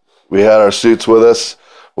 We had our suits with us.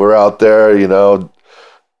 We're out there, and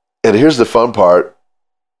here's the fun part.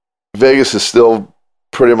 Vegas is still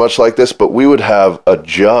pretty much like this, but we would have a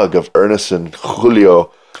jug of Ernest and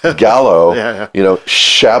Julio Gallo,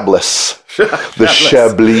 Chablis, the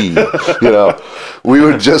Chablis. We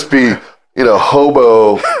would just be,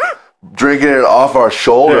 hobo drinking it off our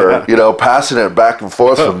shoulder, passing it back and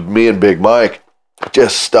forth from me and Big Mike,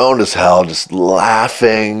 just stoned as hell, just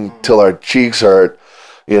laughing till our cheeks hurt,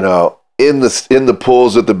 in the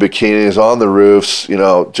pools with the bikinis, on the roofs,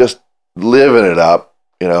 just living it up.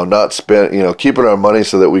 Not spend, keeping our money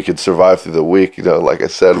so that we could survive through the week. Like I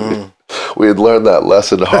said, we had learned that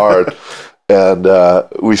lesson hard, and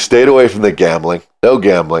we stayed away from the gambling. No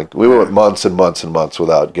gambling. We went months and months and months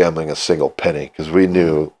without gambling a single penny because we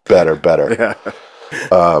knew better.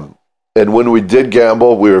 Yeah. And when we did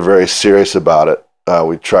gamble, we were very serious about it.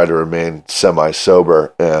 We tried to remain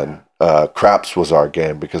semi-sober, and craps was our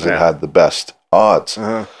game because it had the best odds.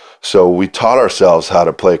 Uh-huh. So we taught ourselves how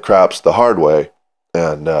to play craps the hard way.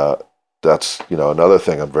 And that's, another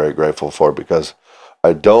thing I'm very grateful for, because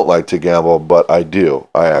I don't like to gamble, but I do.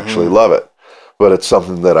 I actually love it. But it's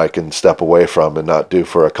something that I can step away from and not do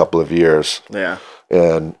for a couple of years. Yeah.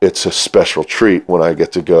 And it's a special treat when I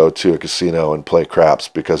get to go to a casino and play craps,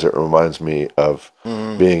 because it reminds me of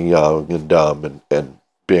being young and dumb and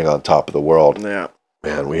being on top of the world. Yeah.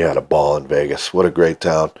 Man, we had a ball in Vegas. What a great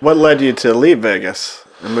town. What led you to leave Vegas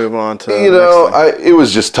and move on to it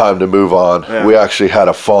was just time to move on. Yeah. We actually had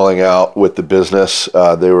a falling out with the business.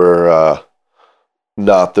 They were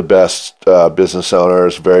not the best business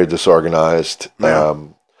owners, very disorganized. Yeah.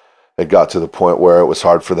 It got to the point where it was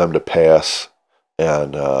hard for them to pay us,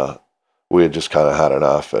 and we had just kind of had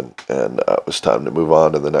enough, and it was time to move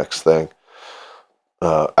on to the next thing.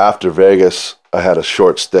 After Vegas, I had a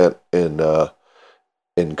short stint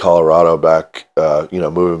in Colorado, back,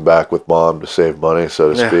 moving back with Mom to save money,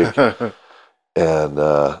 so to speak. And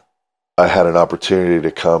I had an opportunity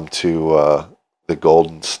to come to the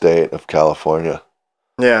Golden State of California.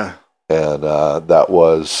 Yeah. And that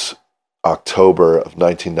was October of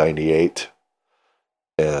 1998.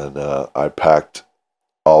 And I packed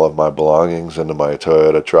all of my belongings into my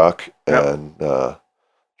Toyota truck and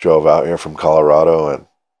drove out here from Colorado, and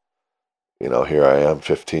here I am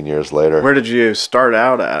 15 years later. Where did you start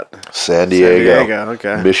out at? San Diego.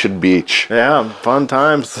 Okay. Mission Beach. Yeah, fun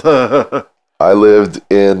times. I lived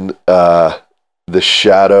in the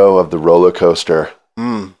shadow of the roller coaster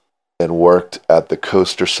and worked at the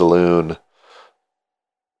Coaster Saloon.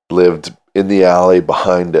 Lived in the alley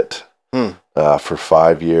behind it for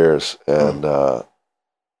 5 years, and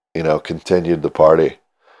continued the party.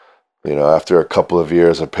 After a couple of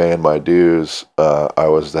years of paying my dues, I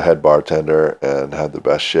was the head bartender and had the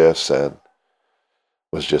best shifts and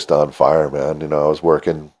was just on fire, man. I was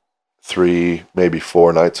working 3, maybe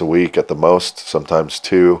 4 nights a week at the most, sometimes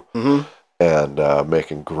 2, and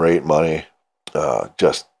making great money.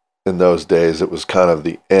 Just in those days, it was kind of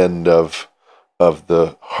the end of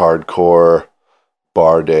the hardcore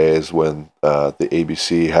bar days, when the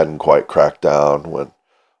ABC hadn't quite cracked down, when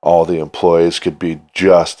all the employees could be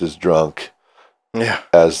just as drunk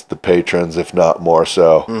as the patrons, if not more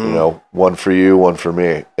so. One for you, one for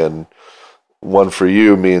me. And one for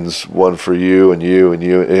you means one for you and you and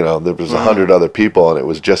you. There was 100 other people, and it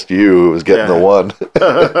was just you who was getting the one.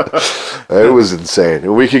 It was insane.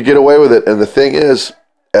 And we could get away with it. And the thing is,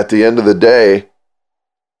 at the end of the day,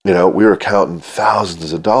 we were counting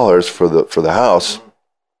thousands of dollars for the house.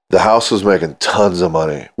 The house was making tons of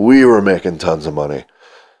money. We were making tons of money.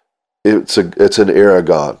 It's an era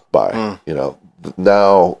gone by.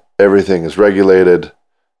 Now everything is regulated.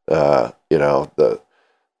 The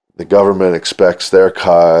government expects their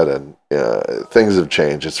cut, and things have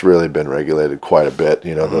changed. It's really been regulated quite a bit.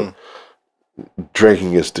 The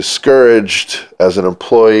drinking is discouraged as an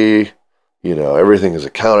employee. Everything is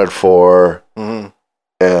accounted for,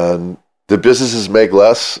 and the businesses make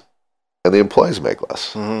less, and the employees make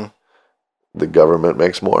less. The government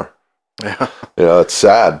makes more. Yeah. It's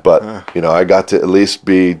sad, but I got to at least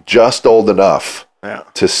be just old enough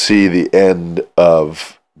to see the end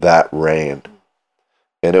of that reign.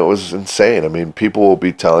 And it was insane. I mean, people will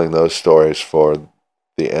be telling those stories for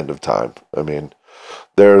the end of time. I mean,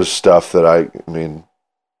 there's stuff that I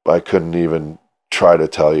couldn't even try to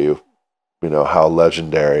tell you, how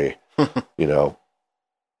legendary,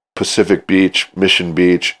 Pacific Beach, Mission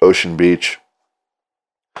Beach, Ocean Beach,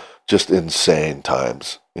 just insane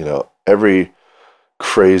times. Every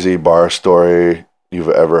crazy bar story you've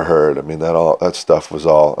ever heard. I mean, that stuff was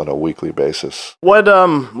all on a weekly basis. What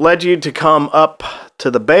led you to come up to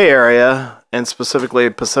the Bay Area, and specifically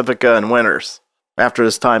Pacifica and Winters, after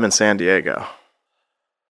this time in San Diego?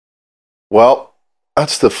 Well,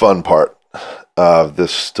 that's the fun part of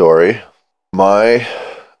this story. My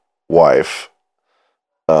wife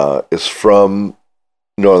is from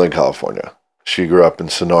Northern California. She grew up in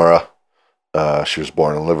Sonora. She was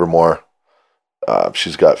born in Livermore.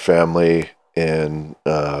 She's got family in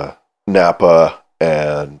Napa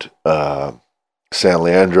and San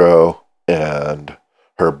Leandro, and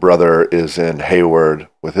her brother is in Hayward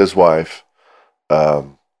with his wife.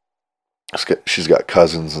 She's got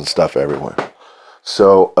cousins and stuff everywhere.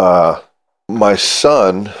 So my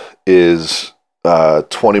son is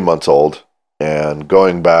 20 months old, and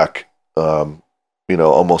going back,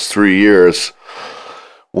 almost 3 years,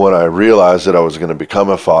 when I realized that I was going to become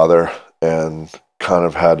a father and kind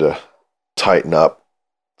of had to tighten up,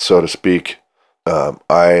 so to speak.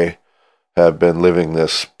 I have been living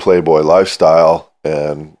this Playboy lifestyle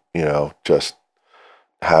and, just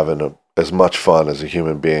having as much fun as a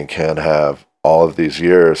human being can have all of these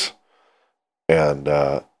years. And,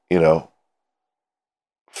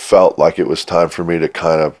 felt like it was time for me to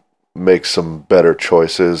kind of make some better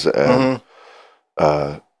choices and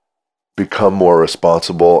become more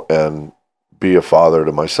responsible and be a father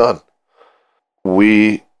to my son.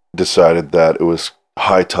 We decided that it was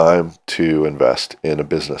high time to invest in a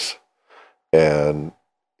business. And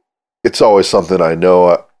it's always something I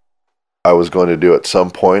know I was going to do at some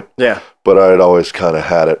point. Yeah. But I'd always kind of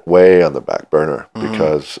had it way on the back burner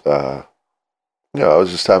because, I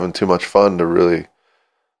was just having too much fun to really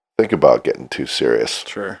think about getting too serious.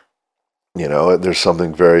 Sure. There's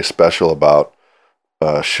something very special about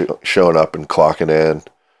showing up and clocking in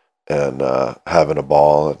and having a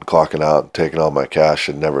ball and clocking out and taking all my cash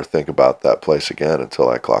and never think about that place again until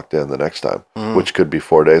I clocked in the next time, which could be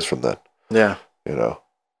 4 days from then. Yeah.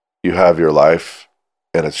 You have your life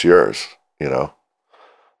and it's yours,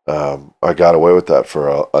 I got away with that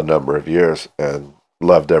for a number of years and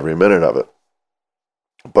loved every minute of it.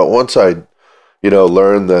 But once I,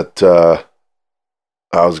 learned that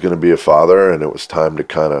I was going to be a father and it was time to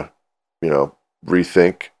kind of,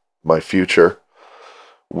 rethink my future,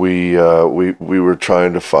 we were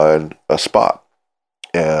trying to find a spot.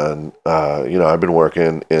 And, I've been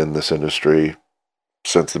working in this industry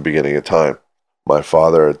since the beginning of time. My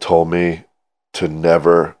father had told me to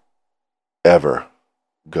never, ever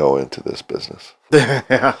go into this business.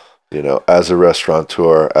 Yeah. As a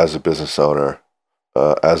restaurateur, as a business owner,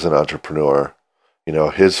 as an entrepreneur.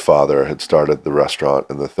 His father had started the restaurant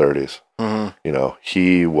in the 30s.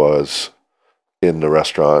 He was in the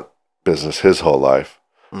restaurant business his whole life.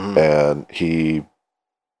 And he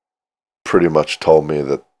pretty much told me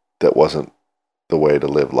that wasn't the way to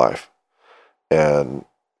live life. And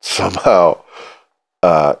somehow,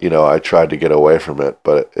 I tried to get away from it,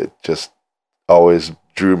 but it just always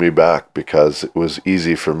drew me back because it was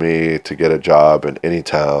easy for me to get a job in any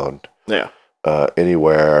town,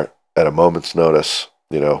 anywhere at a moment's notice,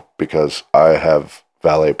 because I have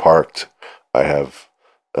valet parked, I have,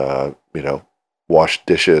 washed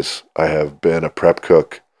dishes, I have been a prep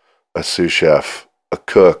cook, a sous chef, a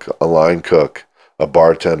cook, a line cook, a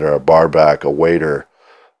bartender, a bar back, a waiter,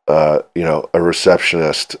 a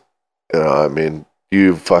receptionist,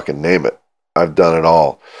 you fucking name it. I've done it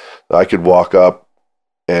all. I could walk up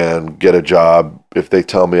and get a job. If they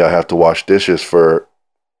tell me I have to wash dishes to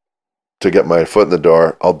get my foot in the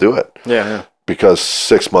door, I'll do it. Yeah. Because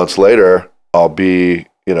 6 months later, I'll be,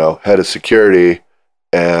 head of security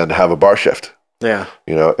and have a bar shift. Yeah.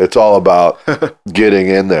 It's all about getting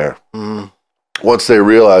in there. Once they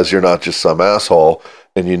realize you're not just some asshole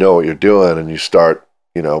and you know what you're doing and you start,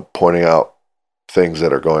 pointing out things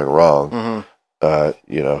that are going wrong,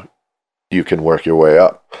 you can work your way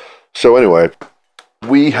up. So anyway,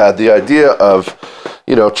 we had the idea of,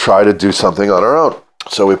 try to do something on our own.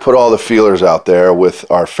 So we put all the feelers out there with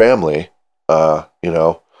our family, and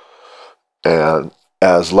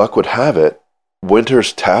as luck would have it,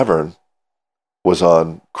 Winter's Tavern was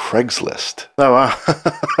on Craigslist. Oh,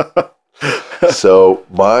 wow. So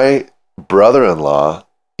my brother-in-law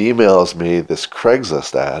emails me this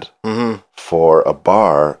Craigslist ad for a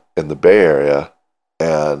bar in the Bay Area,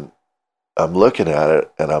 and I'm looking at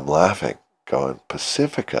it and I'm laughing, going,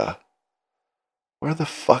 Pacifica? Where the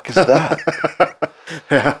fuck is that?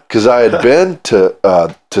 Because I had been to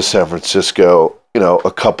San Francisco,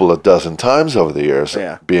 a couple of dozen times over the years.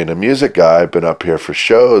 Yeah. Being a music guy, I've been up here for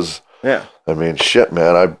shows. Yeah. I mean, shit,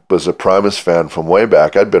 man. I was a Primus fan from way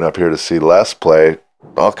back. I'd been up here to see Les play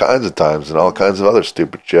all kinds of times and all kinds of other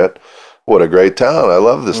stupid shit. What a great town. I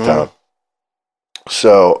love this town.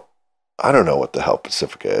 So I don't know what the hell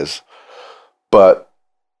Pacifica is, but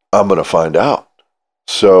I'm going to find out.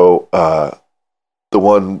 So the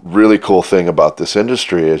one really cool thing about this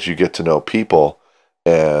industry is you get to know people,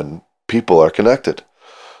 and people are connected.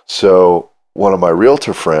 So one of my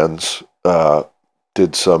realtor friends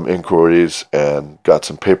did some inquiries and got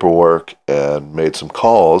some paperwork and made some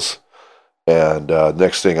calls. And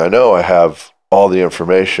next thing I know, I have all the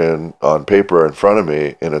information on paper in front of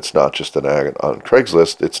me, and it's not just an ad on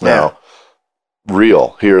Craigslist. It's now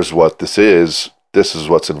real. Here's what this is. This is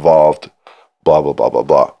what's involved, blah, blah, blah, blah,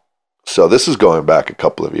 blah. So this is going back a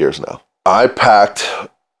couple of years now. I packed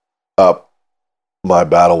up my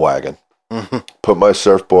battle wagon, put my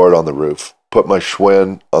surfboard on the roof, put my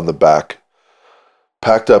Schwinn on the back,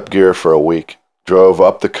 packed up gear for a week, drove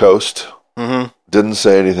up the coast, didn't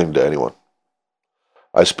say anything to anyone.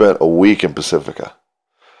 I spent a week in Pacifica,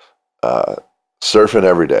 surfing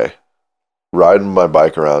every day, riding my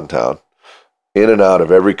bike around town, in and out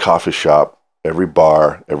of every coffee shop, every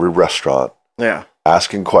bar, every restaurant,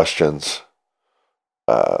 asking questions,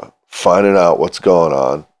 finding out what's going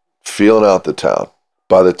on, feeling out the town.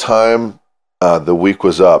 By the time the week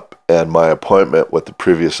was up and my appointment with the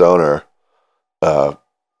previous owner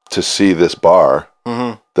to see this bar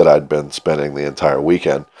that I'd been spending the entire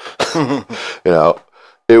weekend,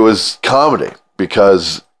 it was comedy,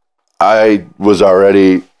 because I was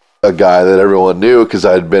already a guy that everyone knew because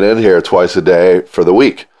I'd been in here twice a day for the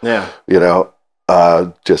week.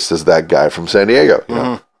 Just as that guy from San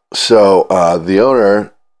Diego. So the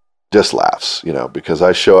owner just laughs, because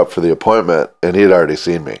I show up for the appointment and he'd already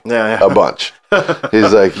seen me a bunch.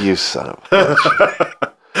 He's like, "You son of a bitch."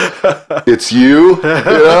 It's you,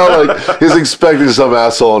 like he's expecting some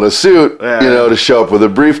asshole in a suit, to show up with a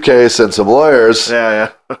briefcase and some lawyers. And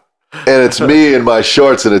it's me in my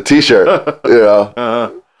shorts and a t-shirt,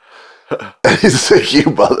 And he's like, "You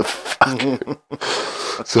motherfucker."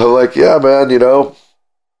 So I'm like, "Yeah, man,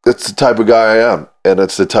 it's the type of guy I am. And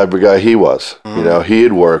it's the type of guy he was. He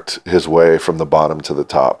had worked his way from the bottom to the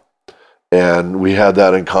top. And we had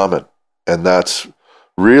that in common. And that's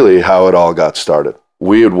really how it all got started.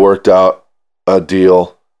 We had worked out a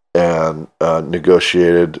deal and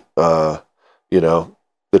negotiated, the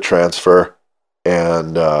transfer.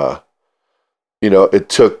 And, it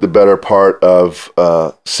took the better part of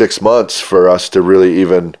 6 months for us to really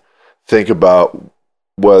even think about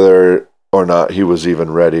whether or not he was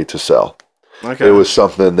even ready to sell. Okay. It was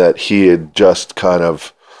something that he had just kind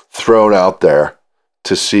of thrown out there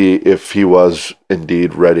to see if he was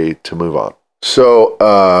indeed ready to move on. So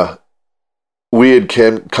we had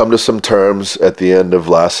come to some terms at the end of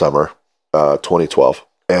last summer, 2012.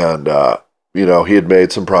 And, he had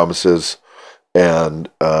made some promises, and,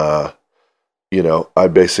 I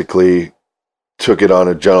basically took it on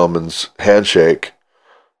a gentleman's handshake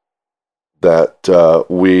that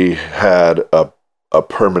we had a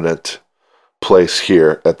permanent place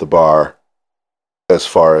here at the bar as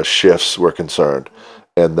far as shifts were concerned,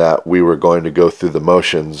 and that we were going to go through the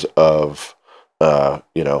motions of,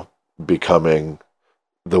 becoming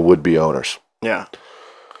the would-be owners. Yeah.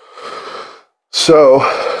 So,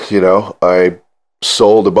 I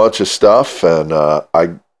sold a bunch of stuff, and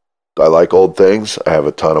I like old things. I have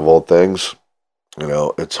a ton of old things.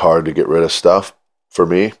 It's hard to get rid of stuff for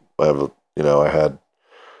me. I have I had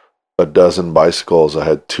a dozen bicycles. I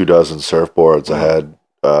had 24 surfboards. I had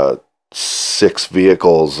 6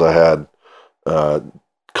 vehicles. I had a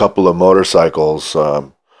couple of motorcycles.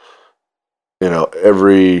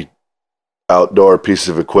 Every outdoor piece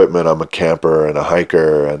of equipment. I'm a camper and a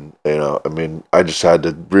hiker. And, I just had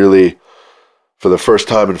to really, for the first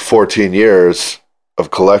time in 14 years of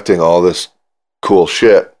collecting all this cool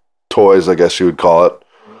shit, toys, I guess you would call it,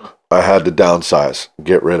 I had to downsize,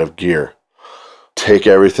 get rid of gear. Take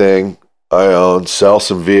everything I own, sell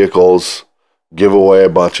some vehicles, give away a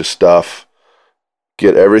bunch of stuff,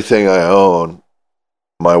 get everything I own,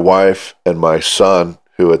 my wife and my son,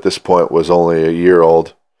 who at this point was only a year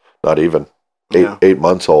old, not even, 8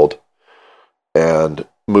 months old, and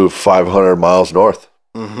move 500 miles north.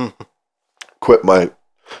 Mm-hmm. Quit my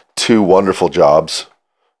 2 wonderful jobs,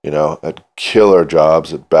 at killer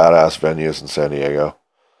jobs at badass venues in San Diego,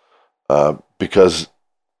 because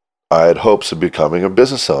I had hopes of becoming a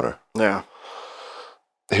business owner. Yeah.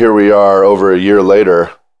 Here we are over a year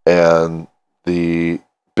later, and the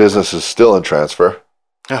business is still in transfer.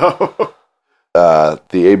 Oh. The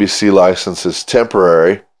ABC license is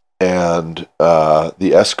temporary, and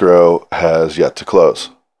the escrow has yet to close.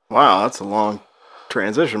 Wow, that's a long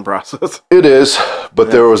transition process. It is,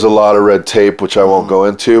 but there was a lot of red tape, which I won't go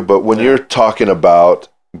into. But when you're talking about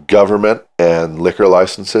government and liquor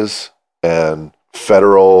licenses and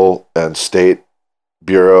federal and state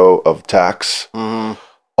bureau of tax,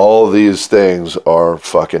 all these things are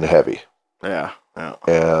fucking heavy. Yeah.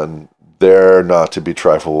 And they're not to be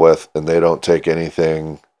trifled with, and they don't take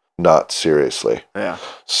anything not seriously. Yeah.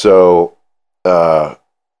 So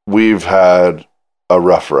we've had a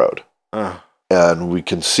rough road, and we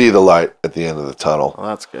can see the light at the end of the tunnel. Well,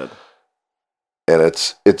 that's good. And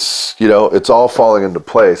it's all falling into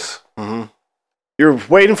place. Mm-hmm. You're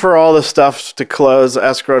waiting for all this stuff to close,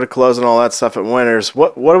 escrow to close, and all that stuff at Winters.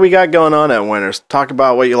 What do we got going on at Winters? Talk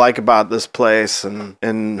about what you like about this place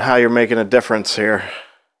and how you're making a difference here.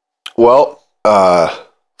 Well,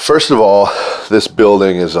 first of all, this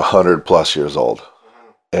building is 100+ years old,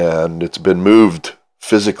 and it's been moved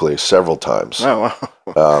physically several times. Oh,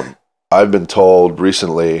 wow. I've been told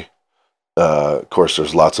recently, of course,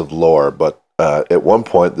 there's lots of lore, but at one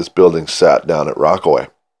point, this building sat down at Rockaway.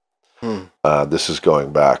 This is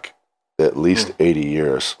going back at least 80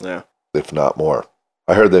 years, if not more.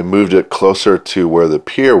 I heard they moved it closer to where the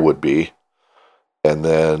pier would be, and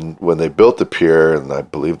then when they built the pier in, I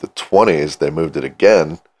believe, the 20s, they moved it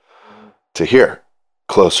again to here,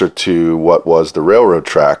 closer to what was the railroad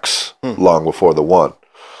tracks long before the one.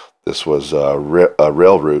 This was a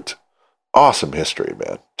rail route. Awesome history,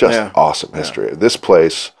 man. Just awesome history. Yeah. This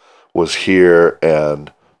place was here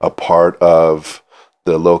and a part of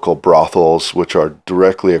the local brothels, which are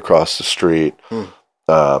directly across the street.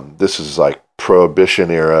 This is like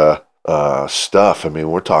Prohibition era stuff. I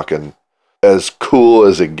mean, we're talking as cool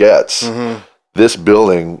as it gets. This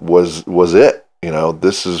building was it.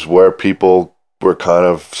 This is where people were kind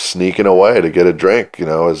of sneaking away to get a drink,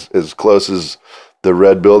 as close as the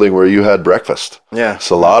red building where you had breakfast. Yeah.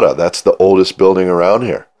 Salada, that's the oldest building around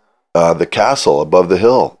here. The castle above the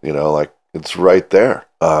hill, it's right there.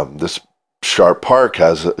 This Sharp Park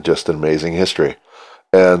has just an amazing history.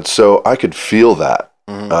 And so I could feel that.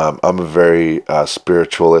 I'm a very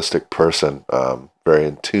spiritualistic person, very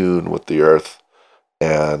in tune with the earth.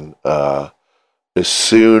 And as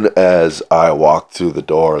soon as I walked through the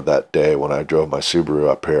door that day when I drove my Subaru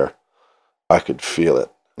up here, I could feel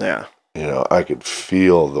it. Yeah. I could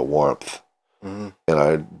feel the warmth.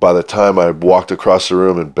 And by the time I walked across the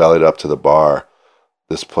room and bellied up to the bar,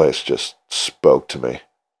 this place just spoke to me.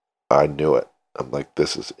 I knew it. I'm like,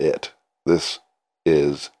 this is it. This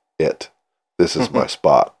is it. This is my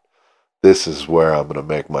spot. This is where I'm going to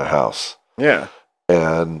make my house. Yeah.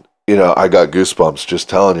 And, I got goosebumps just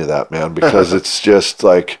telling you that, man, because it's just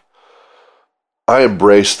like, I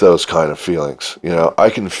embrace those kind of feelings. I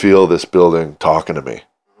can feel this building talking to me,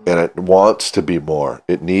 and it wants to be more.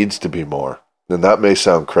 It needs to be more. And that may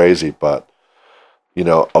sound crazy, but,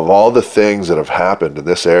 of all the things that have happened in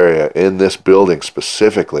this area, in this building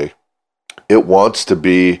specifically, it wants to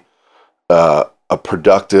be a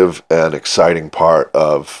productive and exciting part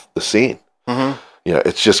of the scene.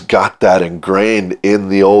 It's just got that ingrained in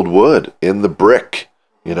the old wood, in the brick.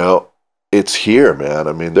 It's here, man.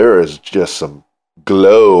 I mean, there is just some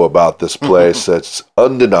glow about this place that's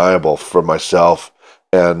undeniable for myself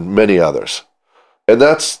and many others. And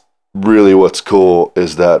that's really what's cool,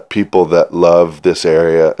 is that people that love this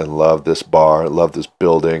area and love this bar, love this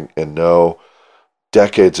building, and know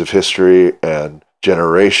decades of history and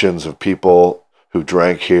generations of people who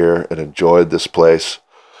drank here and enjoyed this place,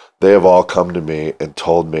 they have all come to me and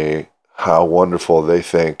told me how wonderful they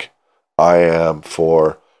think I am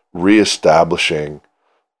for reestablishing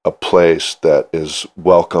a place that is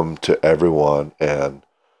welcome to everyone and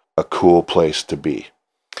a cool place to be.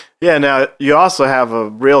 Yeah, now you also have a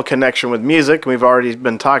real connection with music. We've already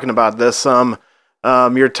been talking about this. Your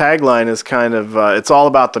tagline is kind of, it's all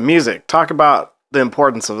about the music. Talk about the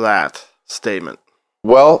importance of that statement.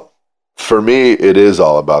 Well, for me, it is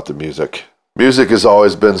all about the music. Music has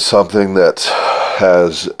always been something that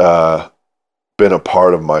has been a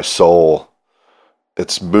part of my soul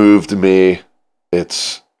It's moved me.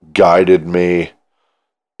 It's guided me.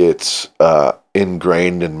 It's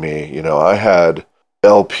ingrained in me. You know, I had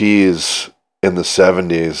LPs in the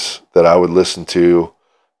 70s that I would listen to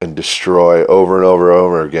and destroy over and over and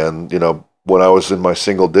over again, you know, when I was in my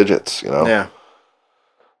single digits, you know. Yeah.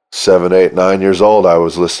 7, 8, 9 years old, I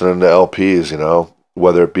was listening to LPs, you know,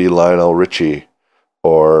 whether it be Lionel Richie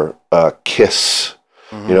or Kiss.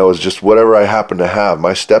 You know, it was just whatever I happened to have.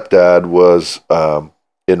 My stepdad was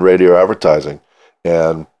in radio advertising,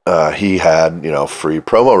 and he had, you know, free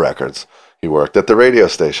promo records. He worked at the radio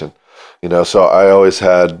station, you know, so I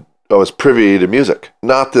was privy to music.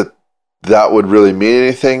 Not that that would really mean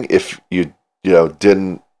anything if you know,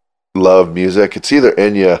 didn't love music. It's either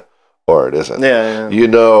in you or it isn't. Yeah. You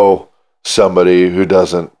know, somebody who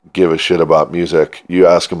doesn't give a shit about music, you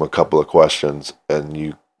ask them a couple of questions and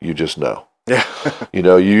you just know. Yeah. You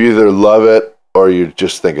know, you either love it or you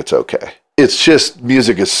just think it's okay. It's just,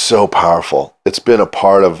 music is so powerful. It's been a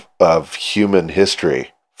part of human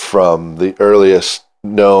history from the earliest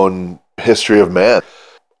known history of man.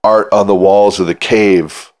 Art on the walls of the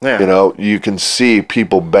cave. Yeah. You know, you can see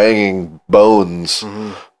people banging bones,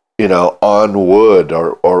 you know, on wood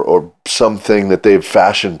or something that they've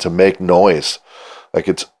fashioned to make noise. Like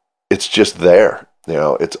it's just there. You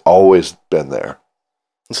know, it's always been there.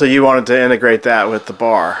 So you wanted to integrate that with the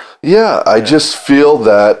bar. Yeah, I just feel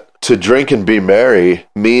that to drink and be merry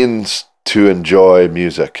means to enjoy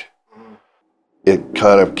music. It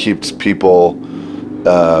kind of keeps people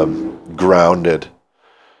grounded.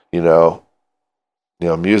 You know,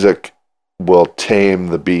 music will tame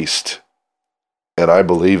the beast, and I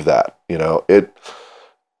believe that. You know,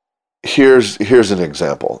 here's an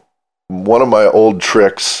example. One of my old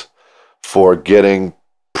tricks for getting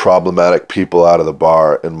problematic people out of the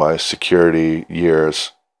bar in my security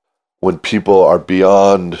years, when people are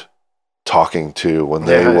beyond talking to, when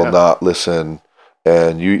they will not listen,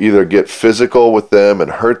 and you either get physical with them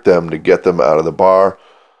and hurt them to get them out of the bar,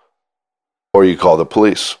 or you call the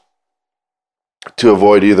police. To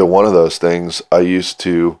avoid either one of those things, I used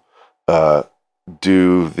to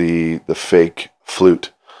do the fake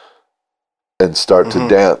flute and start to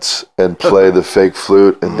dance and play the fake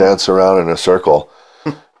flute and dance around in a circle.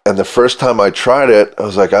 And the first time I tried it, I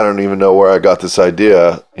was like, I don't even know where I got this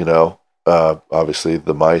idea, you know, obviously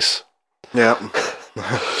the mice. Yeah.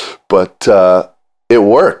 But it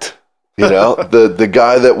worked. You know, the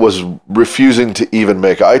guy that was refusing to even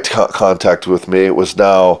make eye contact with me was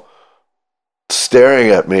now staring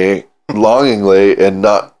at me longingly and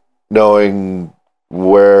not knowing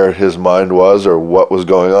where his mind was or what was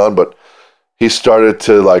going on, but he started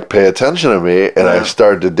to like pay attention to me, and I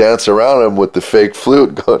started to dance around him with the fake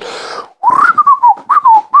flute going,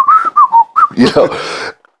 you know,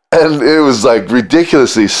 and it was like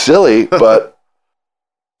ridiculously silly, but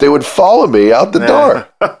they would follow me out the door.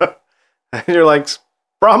 And you're like,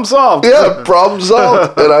 problem solved. Yeah, problem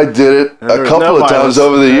solved. And I did it a couple of times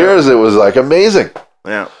over the years. It was like amazing.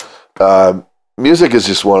 Yeah. Music is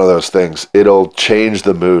just one of those things. It'll change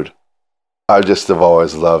the mood. I just have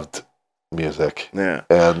always loved music. Yeah.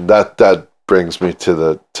 And that brings me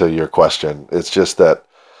to your question. It's just that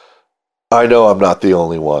I know I'm not the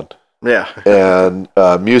only one. Yeah. And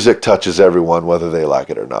music touches everyone, whether they like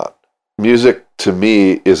it or not. Music, to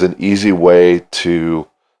me, is an easy way to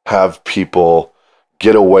have people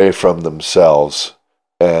get away from themselves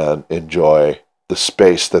and enjoy the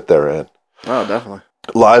space that they're in. Oh, definitely.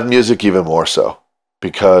 Live music even more so,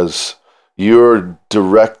 because you're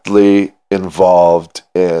directly involved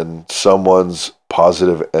in someone's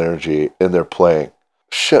positive energy in their playing.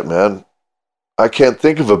 Shit, man. I can't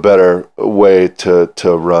think of a better way to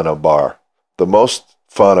run a bar. The most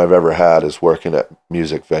fun I've ever had is working at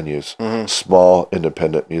music venues, small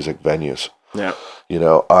independent music venues. Yeah. You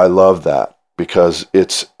know, I love that because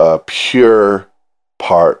it's a pure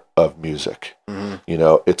part of music. You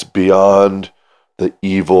know, it's beyond the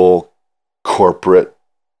evil corporate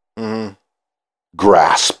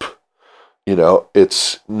grasp. You know,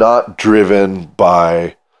 it's not driven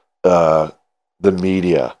by the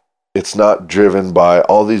media. It's not driven by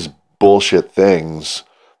all these bullshit things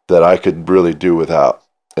that I could really do without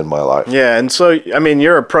in my life. Yeah, and so, I mean,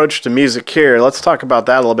 your approach to music here, let's talk about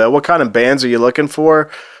that a little bit. What kind of bands are you looking for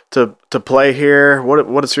to play here?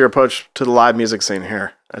 What is your approach to the live music scene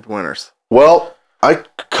here at Winters? Well, I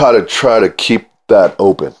kind of try to keep that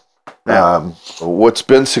open. Yeah. What's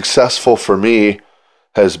been successful for me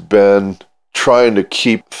has been trying to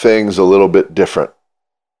keep things a little bit different,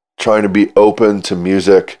 trying to be open to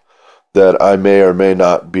music that I may or may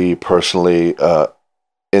not be personally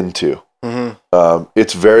into.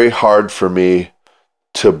 It's very hard for me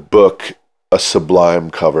to book a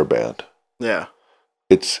sublime cover band. Yeah.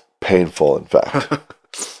 It's painful, in fact.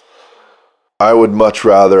 I would much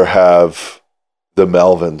rather have the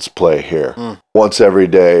Melvins play here once every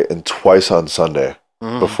day and twice on Sunday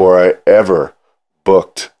before I ever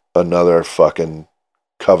booked another fucking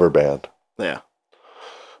cover band. Yeah.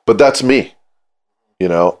 But that's me. You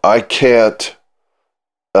know, I can't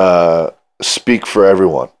speak for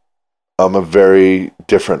everyone. I'm a very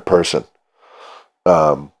different person.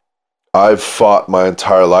 I've fought my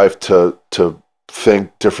entire life to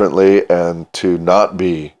think differently and to not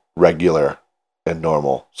be regular and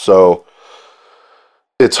normal. So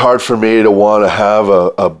it's hard for me to want to have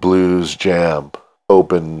a blues jam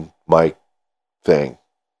open mic thing,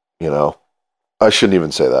 you know. I shouldn't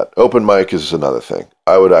even say that. Open mic is another thing.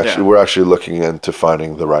 We're actually looking into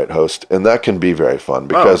finding the right host, and that can be very fun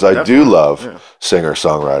because I do love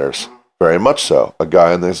singer-songwriters, very much so. A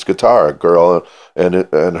guy and his guitar, a girl and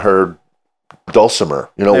her dulcimer,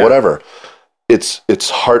 you know, whatever. It's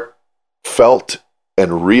heartfelt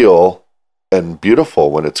and real and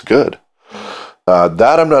beautiful when it's good.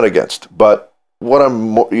 That I'm not against, but what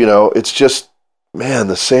it's just, man,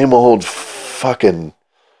 the same old fucking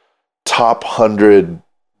top 100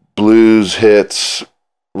 blues hits,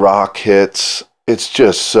 rock hits. It's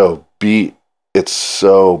just so beat. It's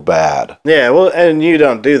so bad. Yeah, well, and you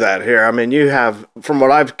don't do that here. I mean, you have, from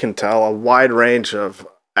what I can tell, a wide range of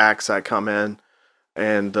acts that come in,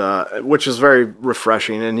 and which is very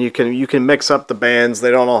refreshing. And you can mix up the bands.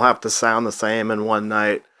 They don't all have to sound the same in one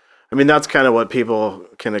night. I mean, that's kind of what people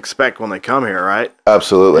can expect when they come here, right?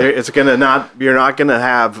 Absolutely.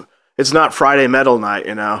 It's not Friday metal night,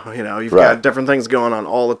 you know. You've got different things going on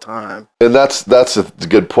all the time. And that's a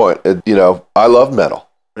good point. I love metal.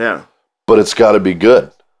 Yeah. But it's got to be good.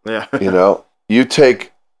 Yeah. You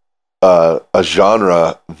take a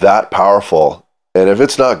genre that powerful, and if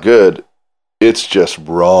it's not good, it's just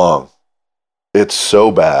wrong. It's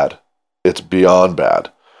so bad. It's beyond bad.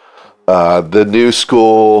 The new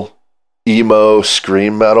school emo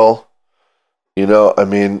scream metal,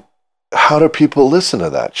 how do people listen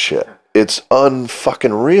to that shit? It's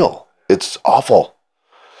unfucking real. It's awful.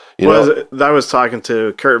 I was talking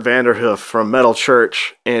to Kurt Vanderhoof from Metal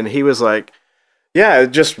Church, and he was like, yeah,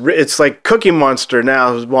 it's like Cookie Monster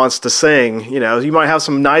now wants to sing. You might have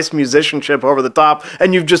some nice musicianship over the top,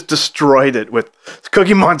 and you've just destroyed it with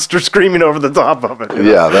Cookie Monster screaming over the top of it.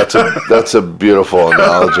 Yeah, that's a beautiful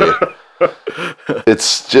analogy.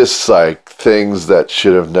 It's just like things that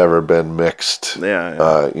should have never been mixed.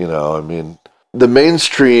 Yeah. The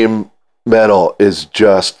mainstream metal is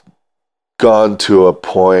just gone to a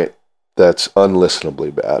point that's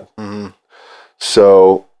unlistenably bad. Mm-hmm.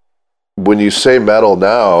 So when you say metal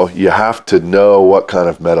now, you have to know what kind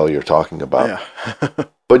of metal you're talking about. Yeah.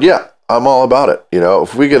 But yeah, I'm all about it.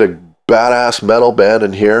 If we get a badass metal band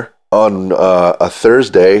in here on a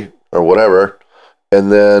Thursday or whatever, and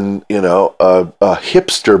then, a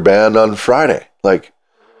hipster band on Friday, like,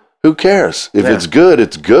 who cares? If it's good,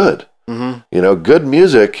 it's good. Mm-hmm. Good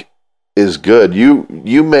music is good.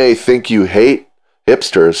 You may think you hate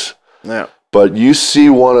hipsters, but you see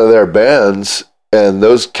one of their bands and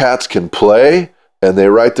those cats can play and they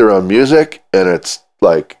write their own music and it's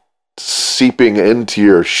like seeping into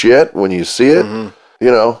your shit when you see it.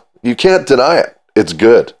 Mm-hmm. You can't deny it. It's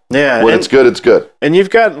good. Yeah. When it's good, it's good. And you've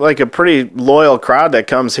got like a pretty loyal crowd that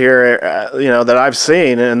comes here, that I've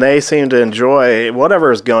seen, and they seem to enjoy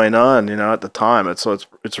whatever is going on, at the time. It's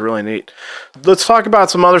really neat. Let's talk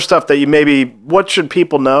about some other stuff that what should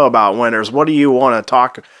people know about Winters? What do you want to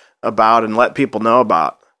talk about and let people know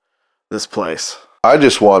about this place? I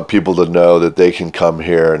just want people to know that they can come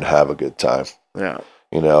here and have a good time. Yeah.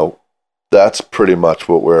 That's pretty much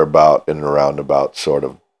what we're about in a roundabout sort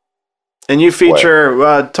of. And you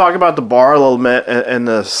feature, talk about the bar a little bit and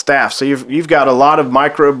the staff. So you've got a lot of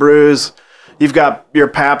micro brews. You've got your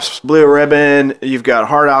Pabst Blue Ribbon. You've got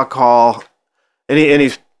hard alcohol.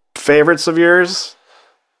 Any favorites of yours?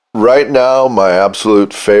 Right now, my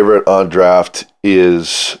absolute favorite on draft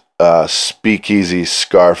is Speakeasy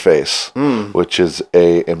Scarface, which is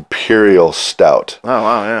a Imperial Stout. Oh,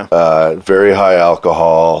 wow, yeah. Very high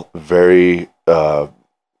alcohol, very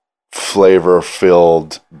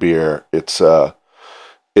flavor-filled beer. It's a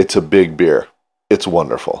big beer. It's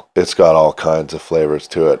wonderful. It's got all kinds of flavors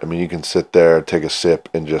to it. I mean, you can sit there, take a sip,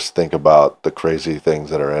 and just think about the crazy things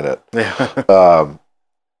that are in it. Yeah.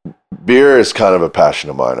 Beer is kind of a passion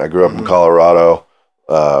of mine. I grew up in Colorado,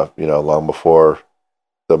 long before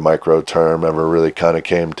the micro term ever really kind of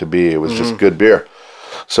came to be. It was just good beer.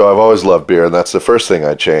 So I've always loved beer, and that's the first thing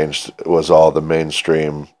I changed was all the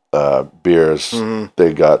mainstream beers.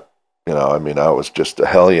 They got, I was just a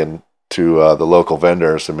hellion to the local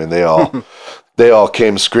vendors. I mean, they all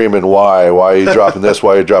came screaming, why are you dropping this?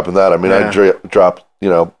 Why are you dropping that? I mean, I dropped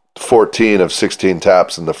 14 of 16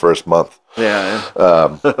 taps in the first month.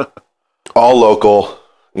 All local,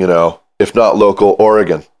 if not local,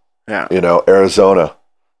 Oregon, Arizona,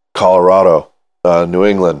 Colorado, New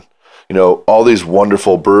England, all these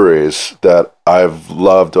wonderful breweries that I've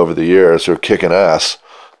loved over the years who are kicking ass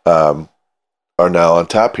are now on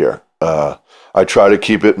tap here. I try to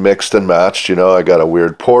keep it mixed and matched. I got a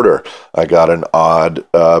weird porter. I got an odd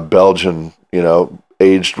Belgian,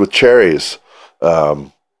 aged with cherries.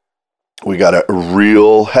 We got a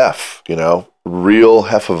real hef, real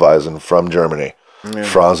Hefeweizen from Germany,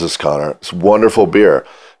 Franziskaner. It's wonderful beer.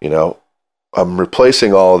 I'm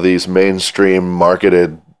replacing all of these mainstream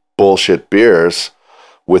marketed bullshit beers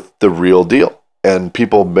with the real deal. And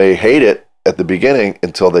people may hate it at the beginning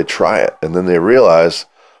until they try it. And then they realize,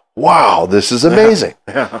 wow, this is amazing.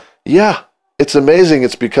 Yeah, it's amazing.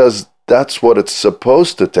 It's because that's what it's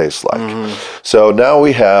supposed to taste like. So now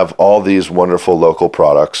we have all these wonderful local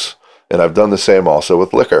products. And I've done the same also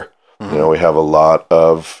with liquor. We have a lot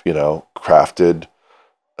of, crafted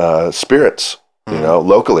spirits,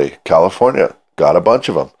 locally. California got a bunch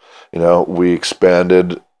of them. We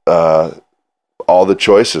expanded all the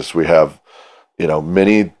choices. We have,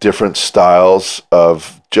 many different styles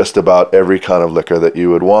of just about every kind of liquor that you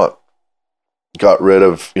would want. Got rid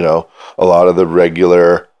of, a lot of the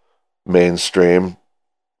regular mainstream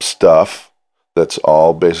stuff that's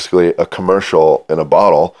all basically a commercial in a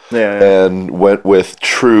bottle, and went with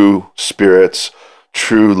true spirits,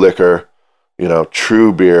 true liquor,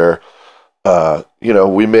 true beer.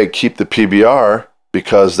 We may keep the PBR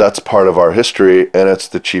because that's part of our history, and it's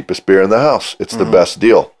the cheapest beer in the house. It's the best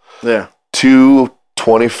deal. Yeah,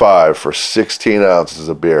 $2.25 for 16 ounces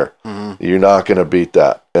of beer. You're not going to beat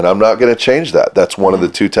that, and I'm not going to change that. That's one of the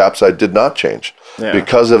two taps I did not change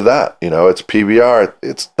because of that. It's PBR.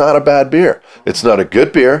 It's not a bad beer. It's not a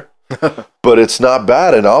good beer, but it's not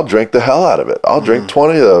bad, and I'll drink the hell out of it. I'll drink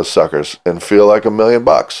 20 of those suckers and feel like $1 million.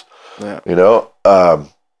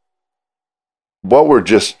 What we're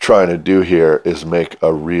just trying to do here is make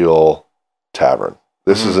a real tavern.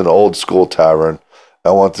 This is an old school tavern.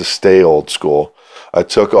 I want to stay old school. I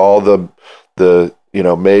took all the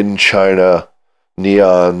made in China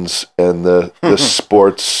neons and the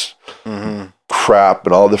sports crap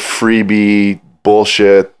and all the freebie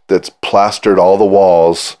bullshit that's plastered all the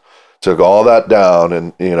walls. Took all that down,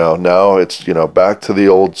 and now it's back to the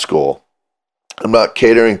old school. I'm not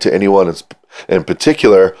catering to anyone in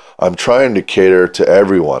particular. I'm trying to cater to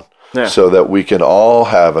everyone so that we can all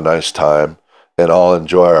have a nice time and all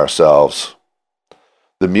enjoy ourselves.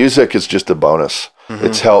 The music is just a bonus.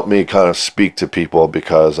 It's helped me kind of speak to people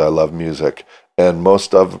because I love music, and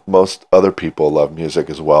most other people love music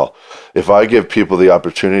as well. If I give people the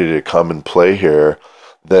opportunity to come and play here,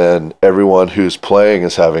 then everyone who's playing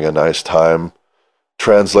is having a nice time.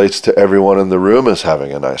 Translates to everyone in the room is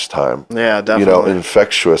having a nice time. Yeah, definitely.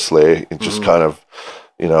 Infectiously, it just kind of,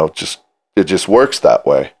 it just works that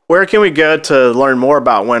way. Where can we go to learn more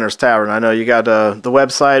about Winter's Tavern? I know you got the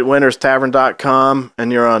website, winterstavern.com,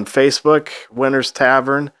 and you're on Facebook, Winter's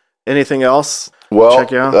Tavern. Anything else? Well,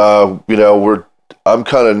 check you out? I'm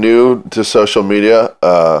kind of new to social media.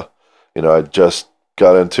 I just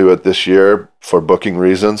got into it this year for booking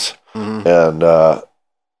reasons. And,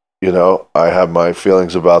 I have my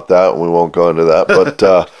feelings about that, and we won't go into that. But,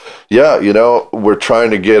 we're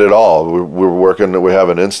trying to get it all. We're working. We have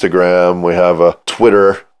an Instagram. We have a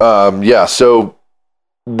Twitter. So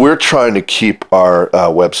we're trying to keep our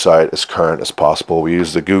website as current as possible. We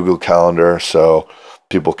use the Google Calendar so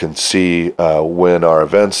people can see when our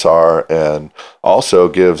events are, and also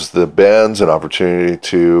gives the bands an opportunity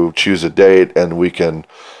to choose a date, and we can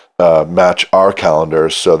match our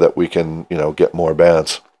calendars so that we can, get more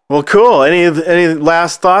bands. Well, cool. Any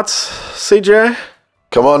last thoughts, CJ?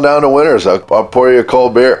 Come on down to Winters. I'll pour you a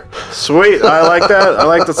cold beer. Sweet. I like that. I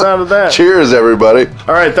like the sound of that. Cheers, everybody.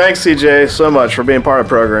 All right. Thanks, CJ, so much for being part of the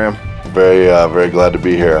program. Very, very glad to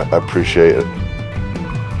be here. I appreciate it.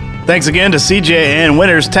 Thanks again to CJ and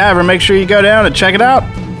Winter's Tavern. Make sure you go down and check it out.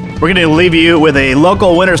 We're going to leave you with a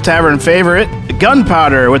local Winter's Tavern favorite,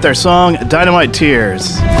 Gunpowder, with their song Dynamite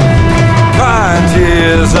Tears. Crying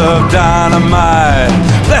tears of dynamite,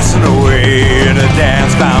 blasting away in a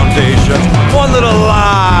dance foundation. One little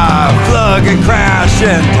lie, plug and crash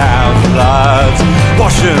in towns and lives,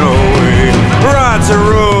 washing away. Rights are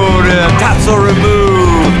road and tops are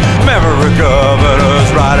removed. Never recovered us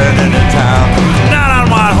riding into town. Not on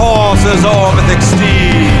white horses or mythic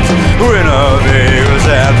steeds, Winnebagoes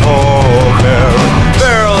and pallbearers,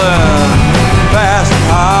 barreling fast and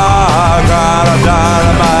high.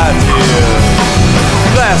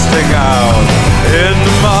 In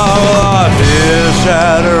the marble art is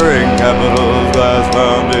shattering Capitol's glass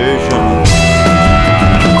foundation.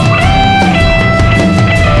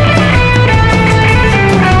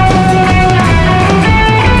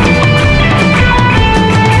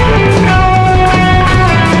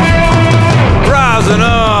 Rising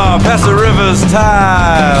up past the river's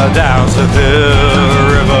tide, down to the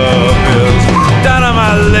river mills.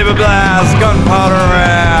 Dynamite, labor blast, gunpowder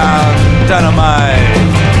round, dynamite.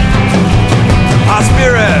 Our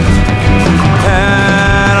spirit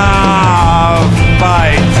and our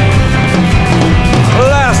fight,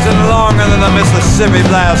 lasting longer than the Mississippi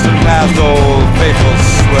blasting past old faithful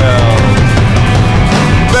swell.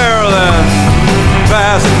 Barreling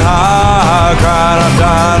fast and high, crying out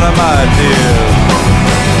dynamite tears,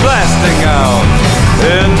 blasting out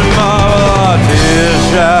in the marble tears,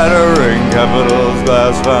 shattering Capitol's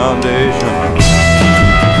glass foundation.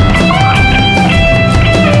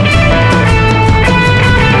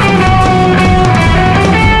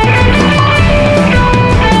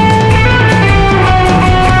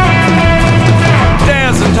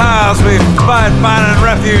 We fight, finding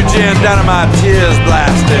refuge in dynamite tears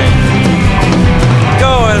blasting.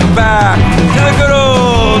 Going back to the good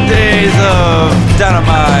old days of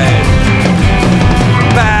dynamite.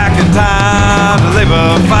 Back in time to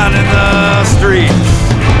labor finding the streets.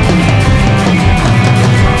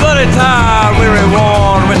 Bloody tired, weary,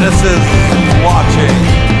 worn witnesses watching.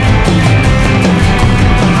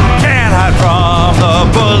 Can't hide from the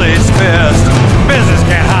bully's fist. Business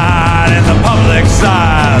can't hide in the public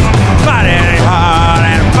size. Fighting hard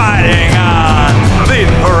and fighting on,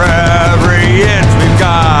 bleeding for every inch we've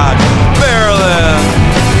got. Barreling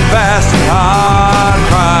fast and hard,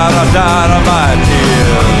 crying out dynamite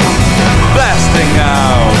tears, blasting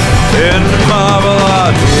out in the marble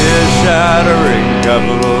arches, shattering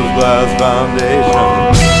Capitol's glass foundation.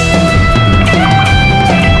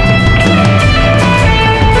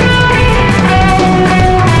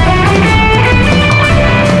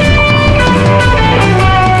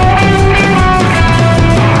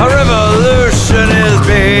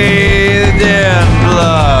 Bathed in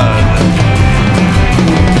blood,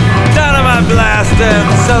 dynamite blasting,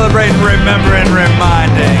 celebrating, remembering,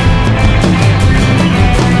 reminding.